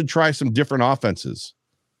wanted to try some different offenses.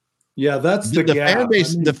 Yeah, that's the fan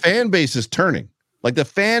base. The fan base is turning. Like the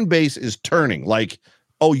fan base is turning. Like,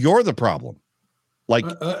 oh, you're the problem. Like,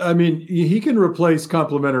 I mean, he can replace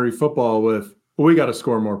complementary football with, we got to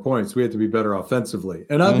score more points. We have to be better offensively.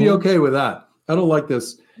 And I'd be okay with that. I don't like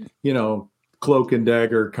this, cloak and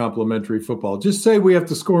dagger complementary football. Just say we have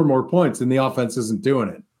to score more points and the offense isn't doing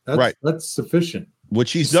it. That's sufficient.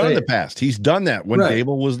 Which he's done in the past. He's done that when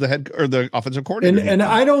Dable was the head or the offensive coordinator. And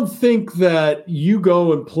I don't think that you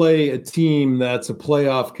go and play a team that's a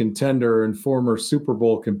playoff contender and former Super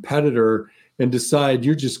Bowl competitor and decide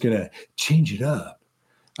you're just going to change it up.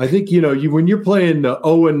 I think, when you're playing the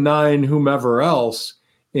 0-9 whomever else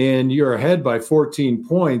and you're ahead by 14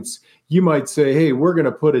 points, you might say, hey, we're going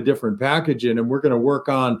to put a different package in and we're going to work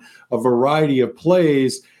on a variety of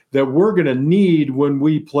plays that we're going to need when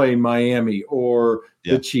we play Miami or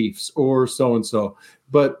the Chiefs or so-and-so.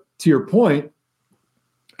 But to your point,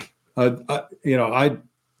 I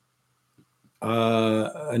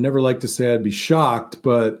never like to say I'd be shocked,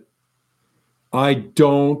 but I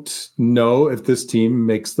don't know if this team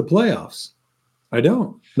makes the playoffs. I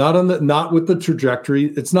don't. Not with the trajectory.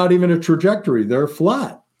 It's not even a trajectory. They're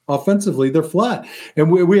flat. Offensively, they're flat. And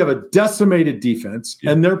we have a decimated defense,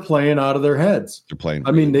 and they're playing out of their heads. They're playing.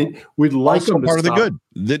 I mean, we'd like them to part stop. of the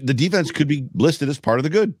good. The defense could be listed as part of the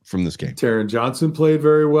good from this game. Taron Johnson played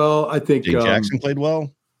very well. I think Dane Jackson played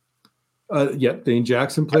well. Dane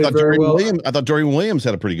Jackson played very well. I thought Dorian Williams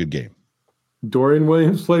had a pretty good game. Dorian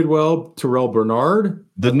Williams played well. Terrell Bernard.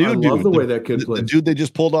 I love the way that kid played. The dude they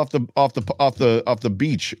just pulled off the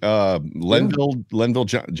beach. Lenville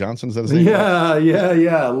Johnson. Is that his name?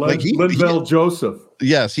 Yeah. Lenville Joseph.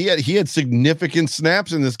 Yes, he had significant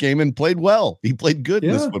snaps in this game and played well. He played good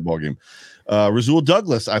in this football game. Rasul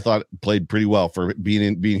Douglas, I thought, played pretty well for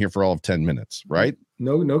being here for all of 10 minutes. Right?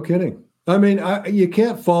 No kidding. I mean, you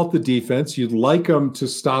can't fault the defense. You'd like them to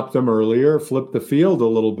stop them earlier, flip the field a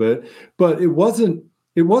little bit, but it wasn't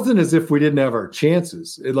as if we didn't have our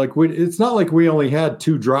chances. It's not like we only had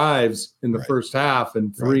 2 drives in the first half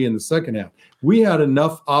and 3 in the second half. We had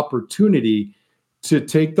enough opportunity to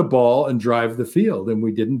take the ball and drive the field, and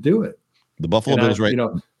we didn't do it. The Buffalo Bills,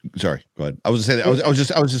 sorry, go ahead. I was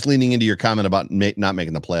just leaning into your comment about not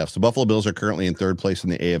making the playoffs. The Buffalo Bills are currently in 3rd place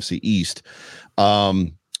in the AFC East.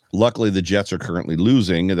 Luckily, the Jets are currently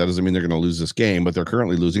losing. That doesn't mean they're going to lose this game, but they're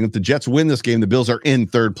currently losing. If the Jets win this game, the Bills are in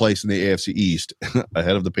 3rd place in the AFC East,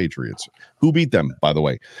 ahead of the Patriots, who beat them, by the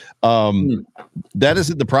way. That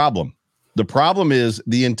isn't the problem. The problem is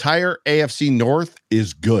the entire AFC North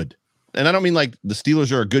is good. And I don't mean like the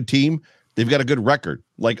Steelers are a good team. They've got a good record.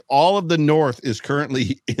 Like all of the North is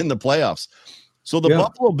currently in the playoffs. So the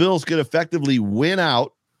Buffalo Bills could effectively win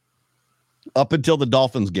out up until the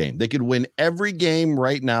Dolphins game. They could win every game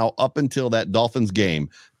right now up until that Dolphins game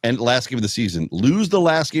and last game of the season, lose the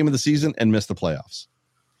last game of the season and miss the playoffs.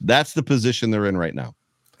 That's the position they're in right now.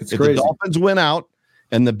 If crazy. The Dolphins win out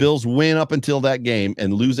and the Bills win up until that game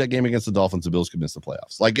and lose that game against the Dolphins, the Bills could miss the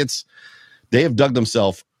playoffs. They have dug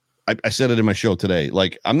themselves. I said it in my show today.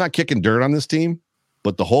 Like, I'm not kicking dirt on this team,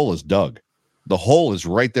 but the hole is dug. The hole is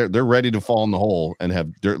right there. They're ready to fall in the hole and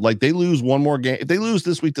have dirt. Like, they lose one more game. If they lose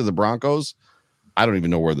this week to the Broncos, I don't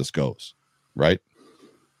even know where this goes. Right?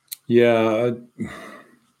 Yeah,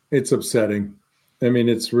 it's upsetting. I mean,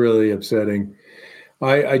 it's really upsetting.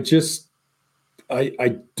 I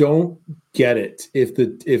don't get it. If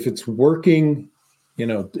it's working,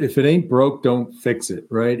 if it ain't broke, don't fix it.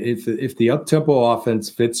 Right? If the up-tempo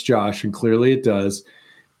offense fits Josh, and clearly it does,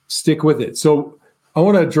 stick with it. So I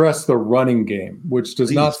want to address the running game, which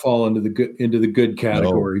does not fall into the good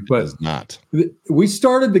category. No, but does not. We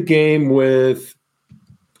started the game with,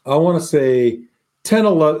 I want to say, 10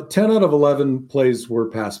 out of 11 plays were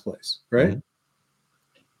pass plays, right? Mm-hmm.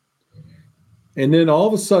 And then all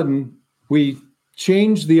of a sudden, we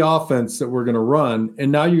changed the offense that we're going to run, and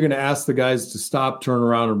now you're going to ask the guys to stop, turn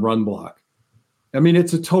around, and run block. I mean,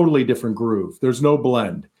 it's a totally different groove. There's no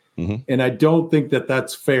blend. And I don't think that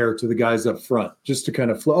that's fair to the guys up front, just to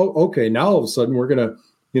kind of flow. Oh, okay, now all of a sudden we're going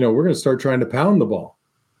to start trying to pound the ball.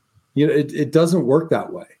 It doesn't work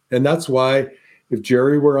that way. And that's why if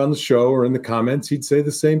Jerry were on the show or in the comments, he'd say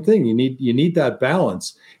the same thing. You need that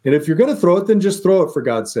balance. And if you're going to throw it, then just throw it, for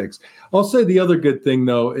God's sakes. I'll say the other good thing,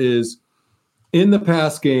 though, is in the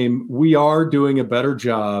pass game, we are doing a better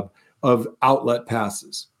job of outlet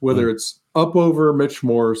passes, whether it's up over Mitch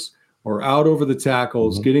Morse or out over the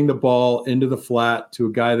tackles, getting the ball into the flat to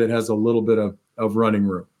a guy that has a little bit of running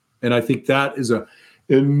room. And I think that is a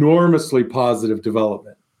enormously positive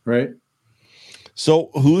development, right? So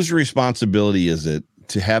whose responsibility is it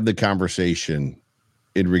to have the conversation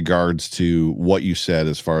in regards to what you said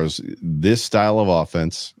as far as this style of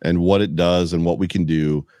offense and what it does and what we can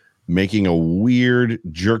do, making a weird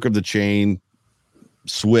jerk of the chain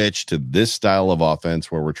switch to this style of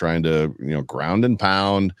offense where we're trying to, ground and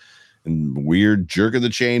pound and weird jerk of the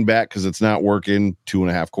chain back because it's not working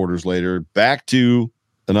 2.5 quarters later, back to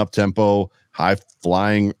an up-tempo,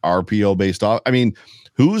 high-flying RPO based off. I mean,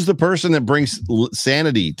 who's the person that brings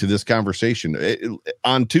sanity to this conversation?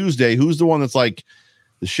 On Tuesday, who's the one that's like,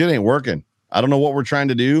 the shit ain't working? I don't know what we're trying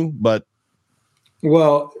to do, but.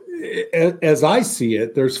 Well, as I see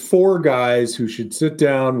it, there's 4 guys who should sit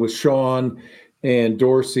down with Sean and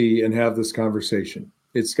Dorsey and have this conversation.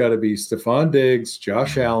 It's got to be Stephon Diggs,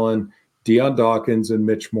 Josh Allen, Deion Dawkins, and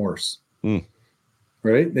Mitch Morse.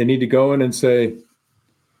 Right? They need to go in and say,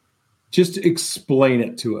 just explain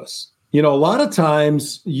it to us. A lot of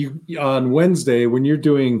times on Wednesday when you're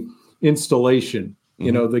doing installation,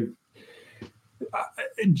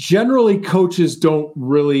 generally coaches don't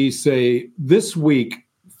really say, this week,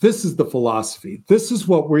 this is the philosophy. This is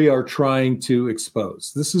what we are trying to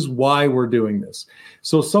expose. This is why we're doing this.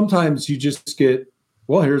 So sometimes you just get,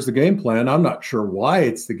 well, here's the game plan. I'm not sure why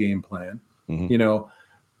it's the game plan.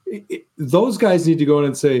 Those guys need to go in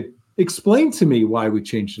and say, explain to me why we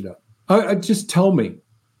changed it up. Just tell me,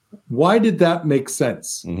 why did that make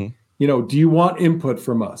sense? Do you want input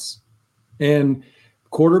from us? And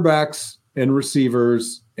quarterbacks and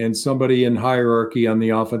receivers and somebody in hierarchy on the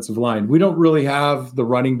offensive line. We don't really have the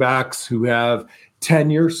running backs who have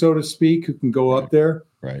tenure, so to speak, who can go up there.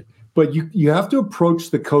 Right. But you have to approach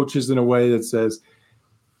the coaches in a way that says,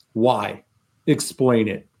 why? Explain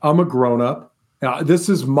it. I'm a grown-up. This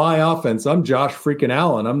is my offense. I'm Josh freaking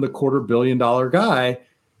Allen. I'm the $250 million guy.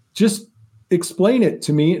 Just explain it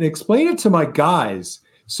to me and explain it to my guys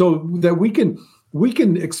so that we can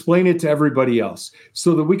explain it to everybody else,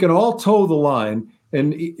 so that we can all toe the line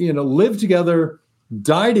and live together,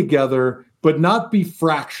 die together, but not be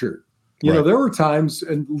fractured. There were times,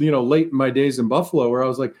 and late in my days in Buffalo, where I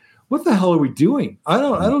was like, "What the hell are we doing? I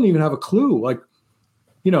don't even have a clue." Like,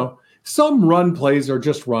 some run plays are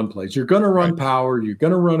just run plays. You're going to run power. You're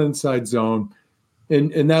going to run inside zone,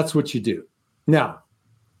 and that's what you do. Now,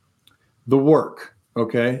 the work.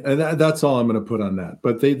 Okay. And that's all I'm going to put on that.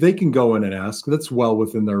 But they can go in and ask. That's well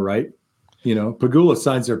within their right. Pagula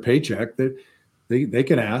signs their paycheck. They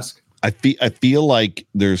can ask. I feel like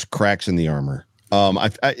there's cracks in the armor. I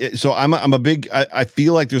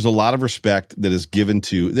feel like there's a lot of respect that has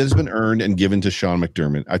been earned and given to Sean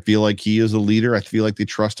McDermott. I feel like he is a leader. I feel like they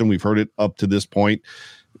trust him. We've heard it up to this point.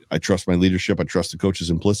 I trust my leadership. I trust the coaches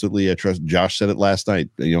implicitly. I trust, Josh said it last night,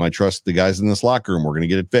 I trust the guys in this locker room. We're going to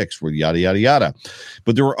get it fixed. We're yada, yada, yada.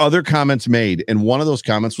 But there were other comments made. And one of those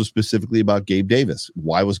comments was specifically about Gabe Davis.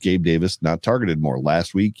 Why was Gabe Davis not targeted more?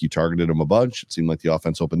 Last week, you targeted him a bunch. It seemed like the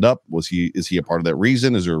offense opened up. Is he a part of that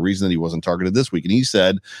reason? Is there a reason that he wasn't targeted this week? And he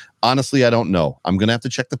said, honestly, I don't know. I'm going to have to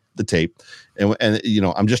check the tape. And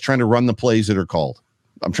I'm just trying to run the plays that are called.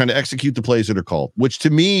 I'm trying to execute the plays that are called, which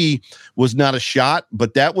to me was not a shot,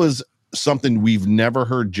 but that was something we've never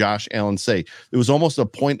heard Josh Allen say. It was almost a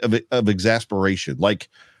point of exasperation. Like,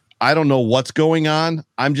 I don't know what's going on.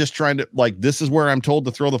 I'm just trying to, this is where I'm told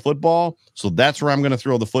to throw the football. So that's where I'm going to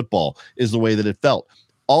throw the football, is the way that it felt.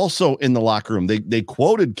 Also in the locker room, they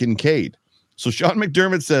quoted Kincaid. So Sean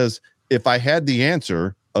McDermott says, if I had the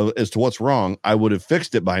answer as to what's wrong, I would have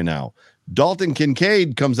fixed it by now. Dalton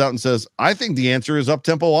Kincaid comes out and says, I think the answer is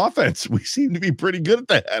up-tempo offense. We seem to be pretty good at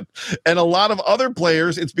that. And a lot of other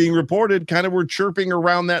players, it's being reported, kind of were chirping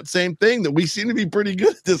around that same thing, that we seem to be pretty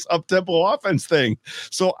good at this up-tempo offense thing.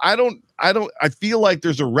 So I feel like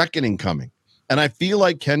there's a reckoning coming. And I feel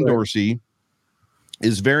like Ken Dorsey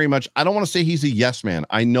is very much, I don't want to say he's a yes man.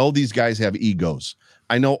 I know these guys have egos.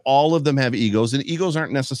 I know all of them have egos, and egos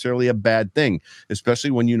aren't necessarily a bad thing,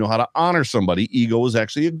 especially when you know how to honor somebody. Ego is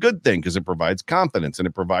actually a good thing because it provides confidence, and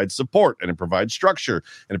it provides support, and it provides structure,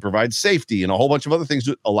 and it provides safety, and a whole bunch of other things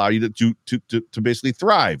that allow you to basically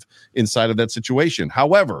thrive inside of that situation.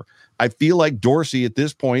 However, I feel like Dorsey at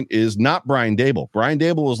this point is not Brian Daboll. Brian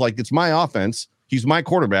Daboll was like, it's my offense. He's my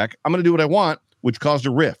quarterback. I'm going to do what I want, which caused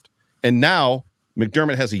a rift. And now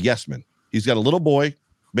McDermott has a yes man. He's got a little boy,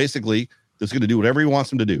 basically, that's going to do whatever he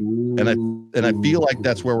wants him to do. And I feel like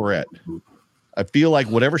that's where we're at. I feel like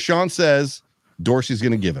whatever Sean says, Dorsey's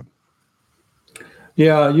going to give him.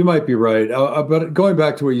 Yeah, you might be right. But going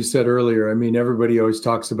back to what you said earlier, I mean, everybody always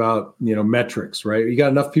talks about, metrics, right? You got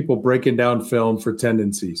enough people breaking down film for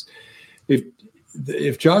tendencies.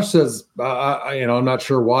 If Josh says, I'm not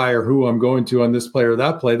sure why or who I'm going to on this play or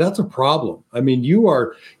that play, that's a problem. I mean, you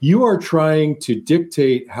are trying to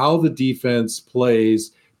dictate how the defense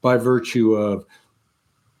plays by virtue of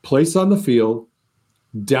place on the field,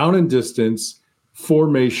 down and distance,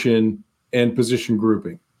 formation, and position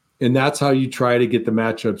grouping. And that's how you try to get the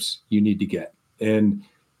matchups you need to get. And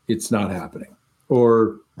it's not happening.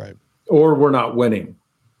 Or we're not winning.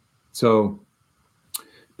 So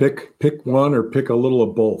pick one or pick a little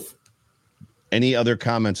of both. Any other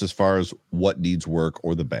comments as far as what needs work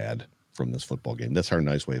or the bad from this football game? That's our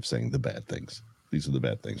nice way of saying the bad things. These are the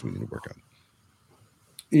bad things we need to work on.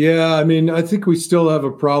 Yeah, I mean, I think we still have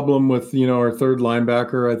a problem with, our third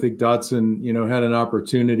linebacker. I think Dotson, had an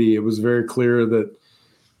opportunity. It was very clear that,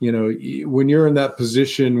 when you're in that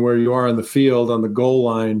position where you are on the field, on the goal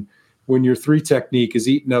line, when your 3 technique is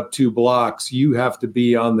eating up 2 blocks, you have to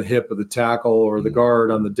be on the hip of the tackle or the guard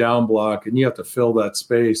on the down block, and you have to fill that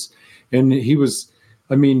space. And he was,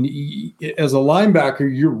 as a linebacker,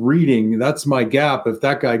 you're reading, that's my gap. If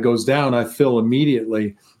that guy goes down, I fill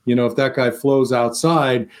immediately. If that guy flows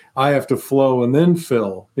outside, I have to flow and then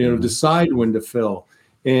fill, decide when to fill.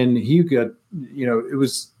 And he got, it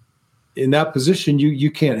was in that position,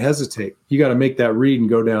 you can't hesitate. You got to make that read and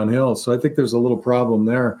go downhill. So I think there's a little problem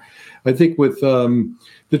there. I think with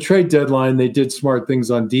the trade deadline, they did smart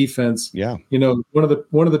things on defense. Yeah. One of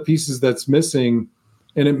the pieces that's missing,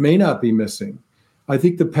 and it may not be missing, I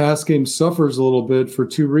think the pass game suffers a little bit for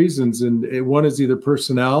 2 reasons. And one is either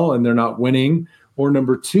personnel and they're not winning, or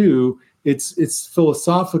number 2, it's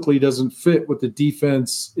philosophically doesn't fit what the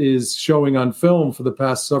defense is showing on film for the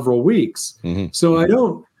past several weeks. Mm-hmm. So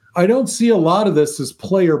I don't see a lot of this as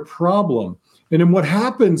player problem. And then what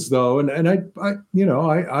happens though, and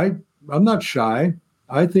I'm not shy.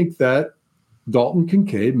 I think that Dalton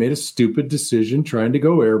Kincaid made a stupid decision trying to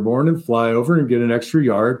go airborne and fly over and get an extra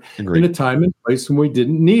yard in a time and place when we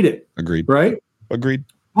didn't need it. Agreed. Right? Agreed.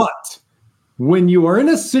 But when you are in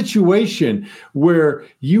a situation where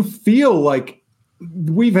you feel like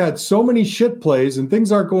we've had so many shit plays and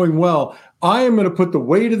things aren't going well, I am going to put the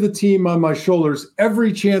weight of the team on my shoulders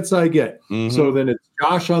every chance I get. Mm-hmm. So then it's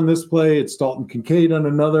Josh on this play, it's Dalton Kincaid on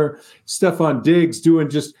another, Stephon Diggs doing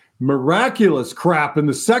just miraculous crap in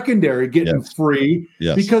the secondary, getting free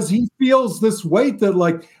because he feels this weight that,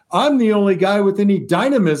 like, I'm the only guy with any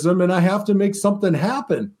dynamism and I have to make something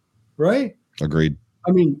happen. Right? Agreed.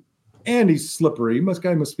 I mean, and he's slippery.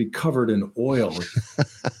 Guy must be covered in oil.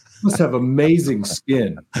 Must have amazing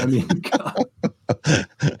skin. I mean, God.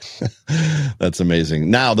 That's amazing.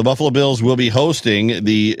 Now, the Buffalo Bills will be hosting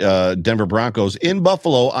the Denver Broncos in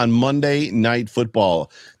Buffalo on Monday Night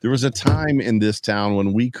Football. There was a time in this town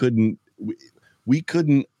when we couldn't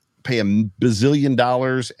pay $1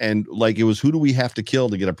 bazillion, and like it was, who do we have to kill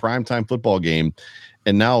to get a primetime football game?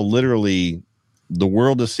 And now, literally, the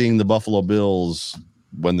world is seeing the Buffalo Bills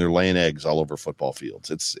when they're laying eggs all over football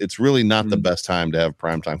fields. It's really not the best time to have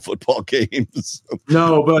primetime football games.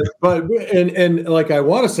 No, but like, I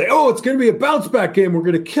want to say, it's going to be a bounce back game. We're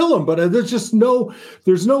going to kill them. But there's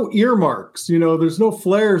no earmarks, there's no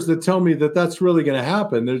flares that tell me that that's really going to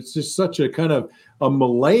happen. There's just such a kind of a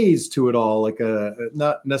malaise to it all, like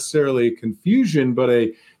not necessarily a confusion, but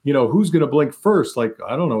who's going to blink first? Like,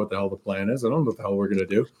 I don't know what the hell the plan is. I don't know what the hell we're going to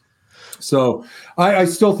do. So I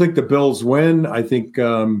still think the Bills win. I think,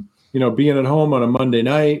 being at home on a Monday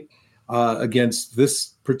night against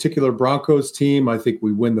this particular Broncos team, I think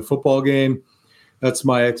we win the football game. That's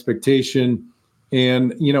my expectation.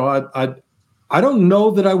 And, I don't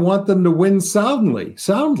know that I want them to win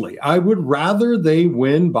soundly. I would rather they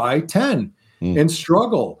win by 10 and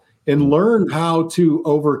struggle and learn how to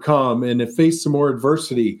overcome and face some more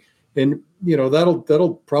adversity. And,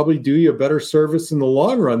 that'll probably do you a better service in the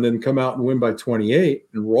long run than come out and win by 28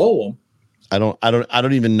 and roll them. I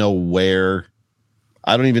don't even know where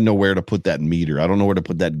I don't even know where to put that meter. I don't know where to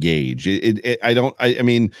put that gauge. I don't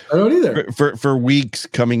either. For weeks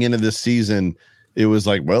coming into this season, it was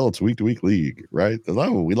like, well, it's a week-to-week league, right?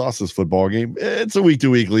 Oh, we lost this football game. It's a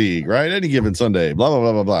week-to-week league, right? Any given Sunday, blah, blah,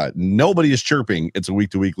 blah, blah, blah. Nobody is chirping it's a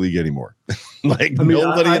week-to-week league anymore.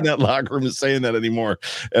 Nobody in that locker room is saying that anymore.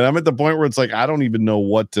 And I'm at the point where it's like, I don't even know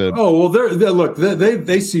what to. Oh, well,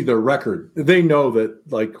 they see their record. They know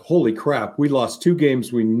that, like, holy crap, we lost 2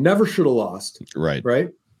 games we never should have lost. Right.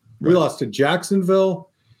 We lost to Jacksonville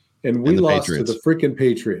and we lost Patriots. to the freaking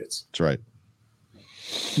Patriots. That's right.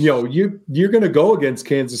 You're going to go against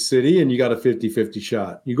Kansas City and you got a 50-50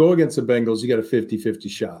 shot. You go against the Bengals, you got a 50-50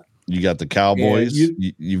 shot. You got the Cowboys.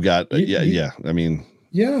 You've got I mean,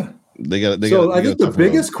 yeah. I think the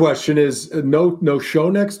biggest question is no show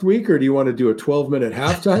next week, or do you want to do a 12-minute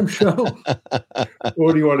halftime show,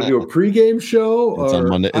 or do you want to do a pregame show? It's on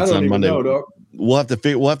Monday. It's on Monday. Know, we'll have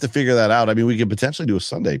to figure that out. I mean, we could potentially do a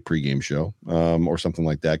Sunday pregame show, or something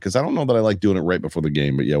like that, because I don't know that I like doing it right before the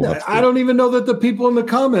game. But I don't even know that the people in the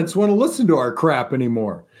comments want to listen to our crap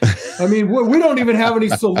anymore. I mean, we don't even have any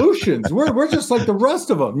solutions. We're just like the rest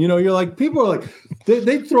of them. You're like, people are like,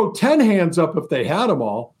 they'd throw 10 hands up if they had them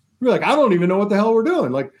all. We're like, I don't even know what the hell we're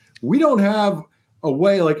doing. Like, we don't have a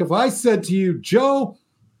way. Like, if I said to you, Joe,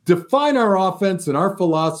 define our offense and our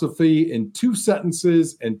philosophy in 2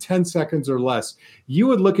 sentences and 10 seconds or less, you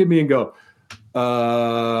would look at me and go,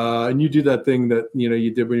 and you do that thing that,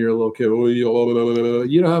 you did when you were a little kid.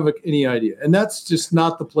 You don't have any idea. And that's just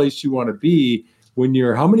not the place you want to be when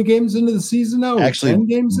you're how many games into the season now? Actually, 10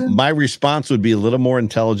 games in? My response would be a little more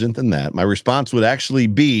intelligent than that. My response would actually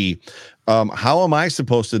be, how am I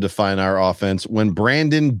supposed to define our offense when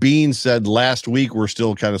Brandon Beane said last week we're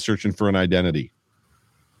still kind of searching for an identity?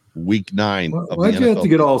 Week 9. Why'd you have to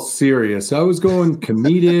get all serious? I was going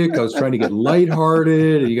comedic. I was trying to get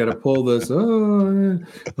lighthearted. And you got to pull this. I'm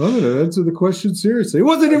going to answer the question seriously. It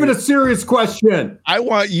wasn't even a serious question. I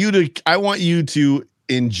want you to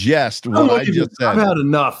ingest what I just said. I've had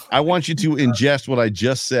enough. I want you to ingest what I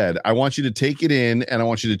just said. I want you to take it in, and I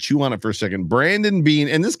want you to chew on it for a second. Brandon Beane,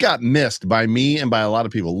 and this got missed by me and by a lot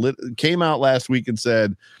of people, came out last week and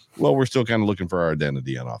said, well, we're still kind of looking for our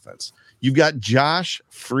identity on offense. You've got Josh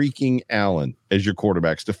freaking Allen as your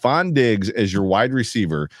quarterback, Stephon Diggs as your wide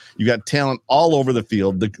receiver. You got talent all over the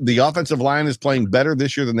field. The offensive line is playing better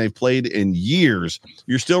this year than they've played in years.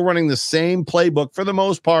 You're still running the same playbook for the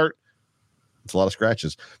most part. It's a lot of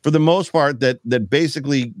scratches for the most part that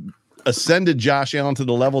basically ascended Josh Allen to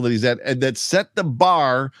the level that he's at, and that set the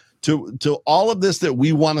bar to all of this that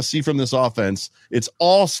we want to see from this offense. It's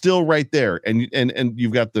all still right there. And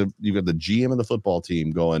you've got the GM of the football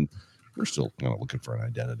team going, we're still kind of looking for an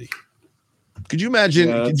identity. Could you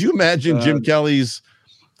imagine Jim Kelly's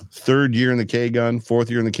 3rd year in the K-gun,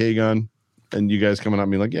 4th year in the K-gun, and you guys coming up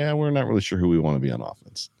and be like, yeah, we're not really sure who we want to be on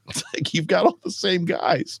offense. It's like, you've got all the same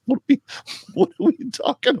guys. What are we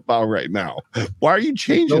talking about right now? Why are you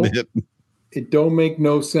changing it? It don't make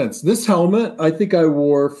no sense. This helmet, I think I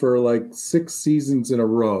wore for like 6 seasons in a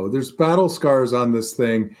row. There's battle scars on this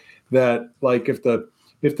thing that, like, if the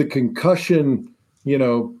concussion,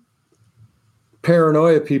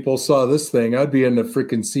 paranoia people saw this thing, I'd be in a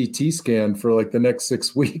freaking CT scan for like the next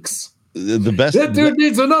 6 weeks. The best. That dude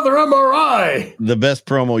needs another MRI. The best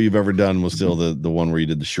promo you've ever done was still the one where you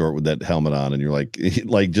did the short with that helmet on, and you're like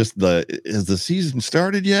just has the season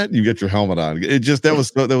started yet? You get your helmet on. It just that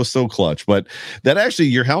was so clutch. But that actually,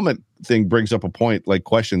 your helmet thing brings up a point, like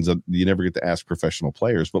questions that you never get to ask professional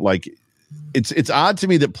players. But like, it's odd to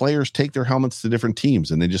me that players take their helmets to different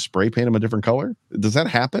teams and they just spray paint them a different color. Does that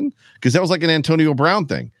happen? Because that was like an Antonio Brown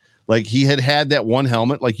thing. Like, he had that one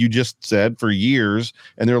helmet, like you just said, for years.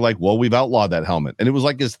 And they're like, well, we've outlawed that helmet. And it was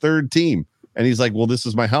like his 3rd team. And he's like, well, this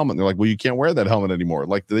is my helmet. And they're like, well, you can't wear that helmet anymore.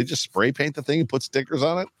 Like, do they just spray paint the thing and put stickers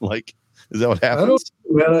on it? Like, is that what happens?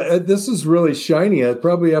 This is really shiny. I'd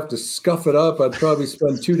probably have to scuff it up. I'd probably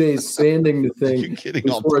spend 2 days sanding the thing. You're kidding.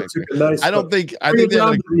 I think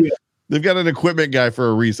they've got an equipment guy for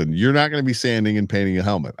a reason. You're not going to be sanding and painting a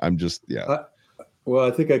helmet. I'm just, well,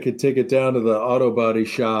 I think I could take it down to the auto body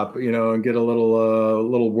shop, and get a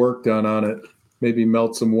little work done on it. Maybe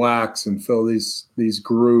melt some wax and fill these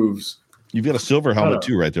grooves. You've got a silver helmet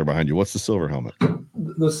too, right there behind you. What's the silver helmet?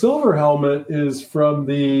 The silver helmet is from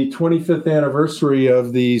the 25th anniversary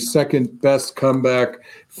of the second best comeback,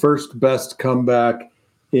 first best comeback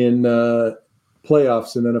in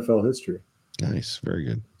playoffs in NFL history. Nice, very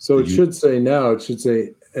good. So it should say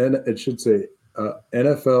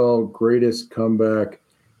NFL greatest comeback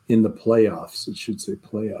in the playoffs. It should say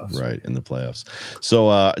playoffs. Right, in the playoffs.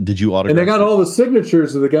 So did you autograph? And they got all the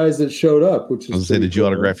signatures of the guys that showed up, which is I was going to say, did you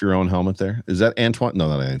autograph your own helmet there? Is that Antoine? No,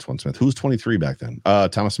 not Antoine Smith. Who was 23 back then?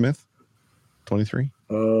 Thomas Smith? 23?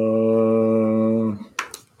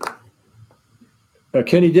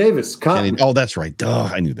 Kenny Davis. Oh, that's right. Duh,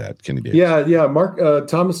 I knew that. Kenny Davis. Yeah. Mark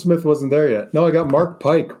Thomas Smith wasn't there yet. No, I got Mark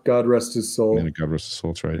Pike. God rest his soul. God rest his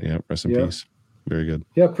soul. That's right. Yeah. Rest in peace. Very good.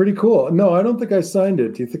 Yeah, pretty cool. No, I don't think I signed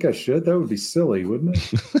it. Do you think I should? That would be silly, wouldn't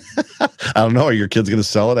it? I don't know. Are your kids going to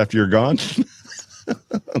sell it after you're gone?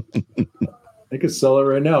 They could sell it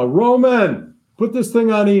right now. Roman, put this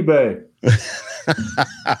thing on eBay.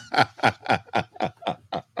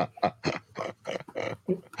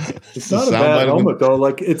 It's not a bad helmet though.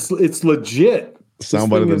 Like it's legit.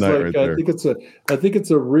 Soundbite of the night, right there. I think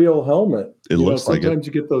it's a real helmet. It looks like it. Sometimes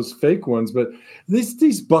you get those fake ones, but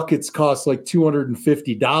these buckets cost like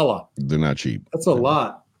 $250. They're not cheap. That's a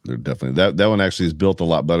lot. They're definitely that one actually is built a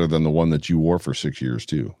lot better than the one that you wore for 6 years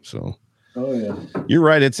too. So, oh yeah, you're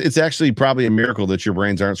right. It's actually probably a miracle that your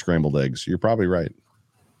brains aren't scrambled eggs. You're probably right.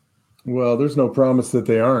 Well, there's no promise that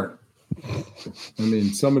they aren't. I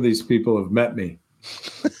mean, some of these people have met me.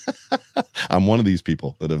 I'm one of these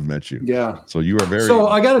people that have met you. Yeah. So you are very. So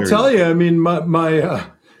I got to tell you, I mean,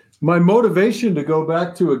 my motivation to go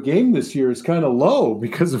back to a game this year is kind of low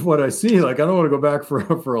because of what I see. Like, I don't want to go back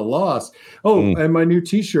for a loss. Oh, and my new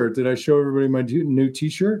T-shirt. Did I show everybody my new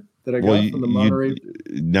T-shirt that I got from the Monterey?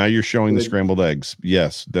 Now you're showing the scrambled eggs.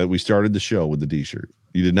 Yes, that we started the show with the T-shirt.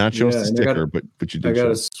 You did not show us the sticker, but you did. I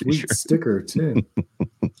got a sweet sticker too.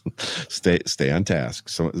 Stay on task.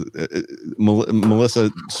 So,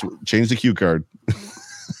 Melissa, change the cue card.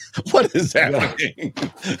 What is happening?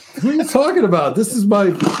 What are you talking about?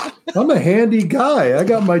 I'm a handy guy. I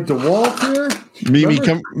got my DeWalt here.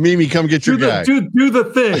 Mimi, come get your guy. Do the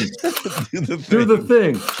thing. Do the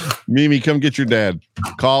thing. Mimi, come get your dad.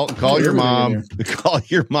 Call your mom. Call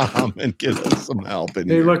your mom and get us some help.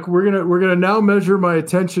 Hey, look, we're gonna now measure my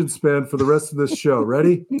attention span for the rest of this show.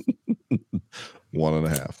 Ready?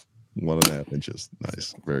 1.5 inches.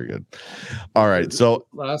 Nice. Very good. All right. So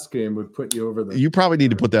last game would put you over there. You probably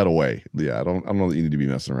need to put that away. Yeah. I don't know that you need to be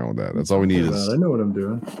messing around with that. That's all we need is. I know what I'm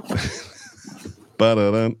doing.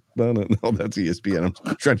 No, that's ESPN.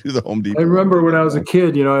 I'm trying to do the Home Depot. I remember when I was a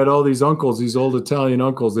kid, I had all these uncles, these old Italian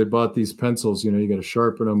uncles. They bought these pencils. You got to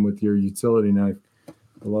sharpen them with your utility knife.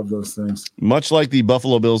 I love those things. Much like the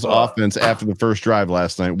Buffalo Bills offense after the first drive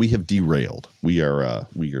last night, we have derailed. We are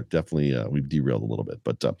definitely we've derailed a little bit.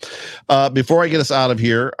 But before I get us out of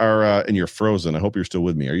here, and you're frozen. I hope you're still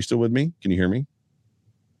with me. Are you still with me? Can you hear me?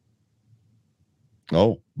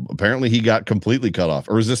 Oh, apparently he got completely cut off.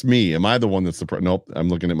 Or is this me? Am I the one that's the nope? I'm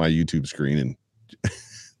looking at my YouTube screen and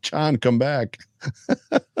John, come back.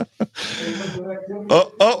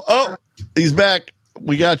 Oh, he's back.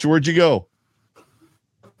 We got you. Where'd you go?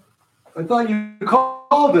 I thought you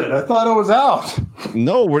called it. I thought I was out.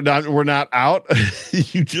 No, we're not. We're not out.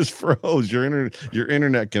 You just froze. Your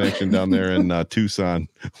internet connection down there in Tucson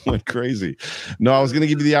went crazy. No, I was going to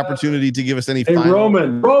give you the opportunity to give us any. Hey,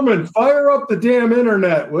 Roman, fire up the damn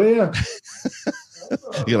internet, will you?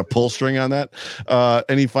 You got a pull string on that.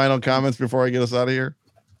 Any final comments before I get us out of here?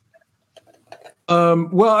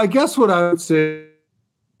 Well, I guess what I would say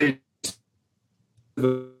to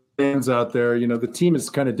the fans out there, the team is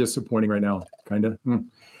kind of disappointing right now. Kind of.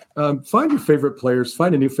 Find your favorite players.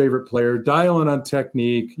 Find a new favorite player. Dial in on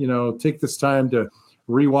technique. Take this time to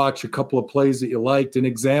rewatch a couple of plays that you liked and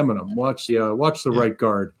examine them. Watch the right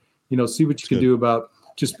guard. See what you can do about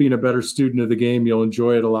just being a better student of the game. You'll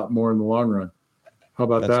enjoy it a lot more in the long run. How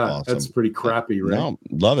about that? Awesome. That's pretty crappy, right? No,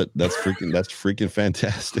 love it. That's freaking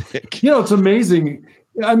fantastic. It's amazing.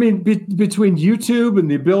 I mean, between YouTube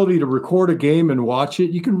and the ability to record a game and watch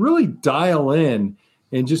it, you can really dial in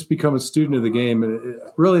and just become a student of the game. And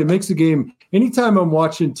it makes the game. Anytime I'm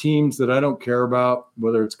watching teams that I don't care about,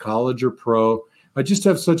 whether it's college or pro, I just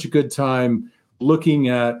have such a good time looking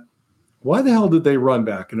at why the hell did they run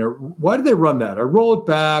back? And why did they run that? I roll it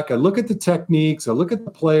back. I look at the techniques. I look at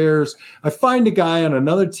the players. I find a guy on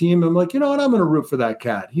another team. I'm like, you know what? I'm going to root for that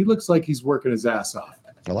cat. He looks like he's working his ass off.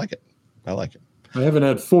 I like it. I haven't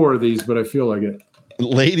had 4 of these, but I feel like it.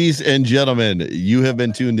 Ladies and gentlemen, you have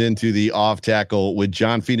been tuned into the Off Tackle with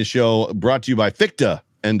John Fina show, brought to you by Ficta,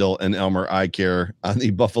 Endel, and Elmer Eye Care on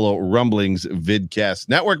the Buffalo Rumblings Vidcast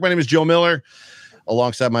Network. My name is Joe Miller,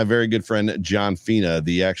 alongside my very good friend John Fina.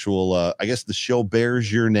 The actual, I guess the show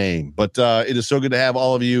bears your name, but it is so good to have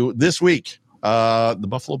all of you this week. The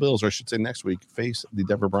Buffalo Bills, or I should say next week, face the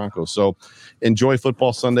Denver Broncos. So enjoy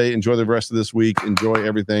football Sunday. Enjoy the rest of this week. Enjoy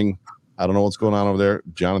everything. I don't know what's going on over there.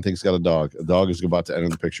 Jonathan's got a dog. A dog is about to enter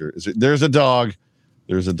the picture. There's a dog.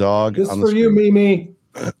 There's a dog. This on the for you, screen. Mimi.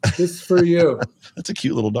 This for you. That's a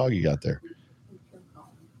cute little dog you got there.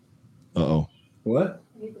 Uh-oh. What?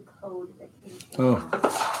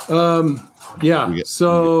 Oh. Yeah.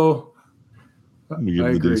 So I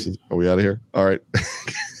agree. Are we out of here? All right.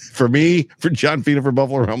 For me, for John Fina, for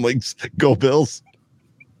Buffalo Rumblings, go Bills.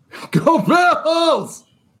 Go Bills!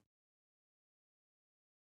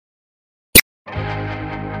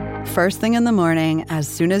 First thing in the morning, as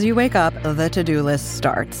soon as you wake up, the to-do list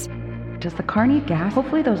starts. Does the car need gas?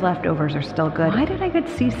 Hopefully those leftovers are still good. Why did I get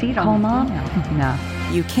CC'd on Call the Mom? email? No.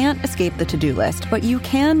 You can't escape the to-do list, but you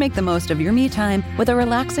can make the most of your me time with a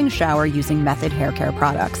relaxing shower using Method hair care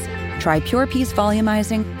products. Try Pure Peace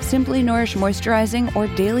Volumizing, Simply Nourish Moisturizing, or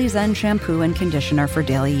Daily Zen Shampoo and Conditioner for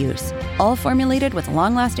daily use. All formulated with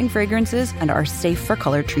long-lasting fragrances and are safe for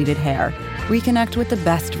color-treated hair. Reconnect with the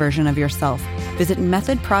best version of yourself. Visit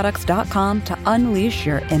methodproducts.com to unleash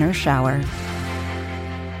your inner shower.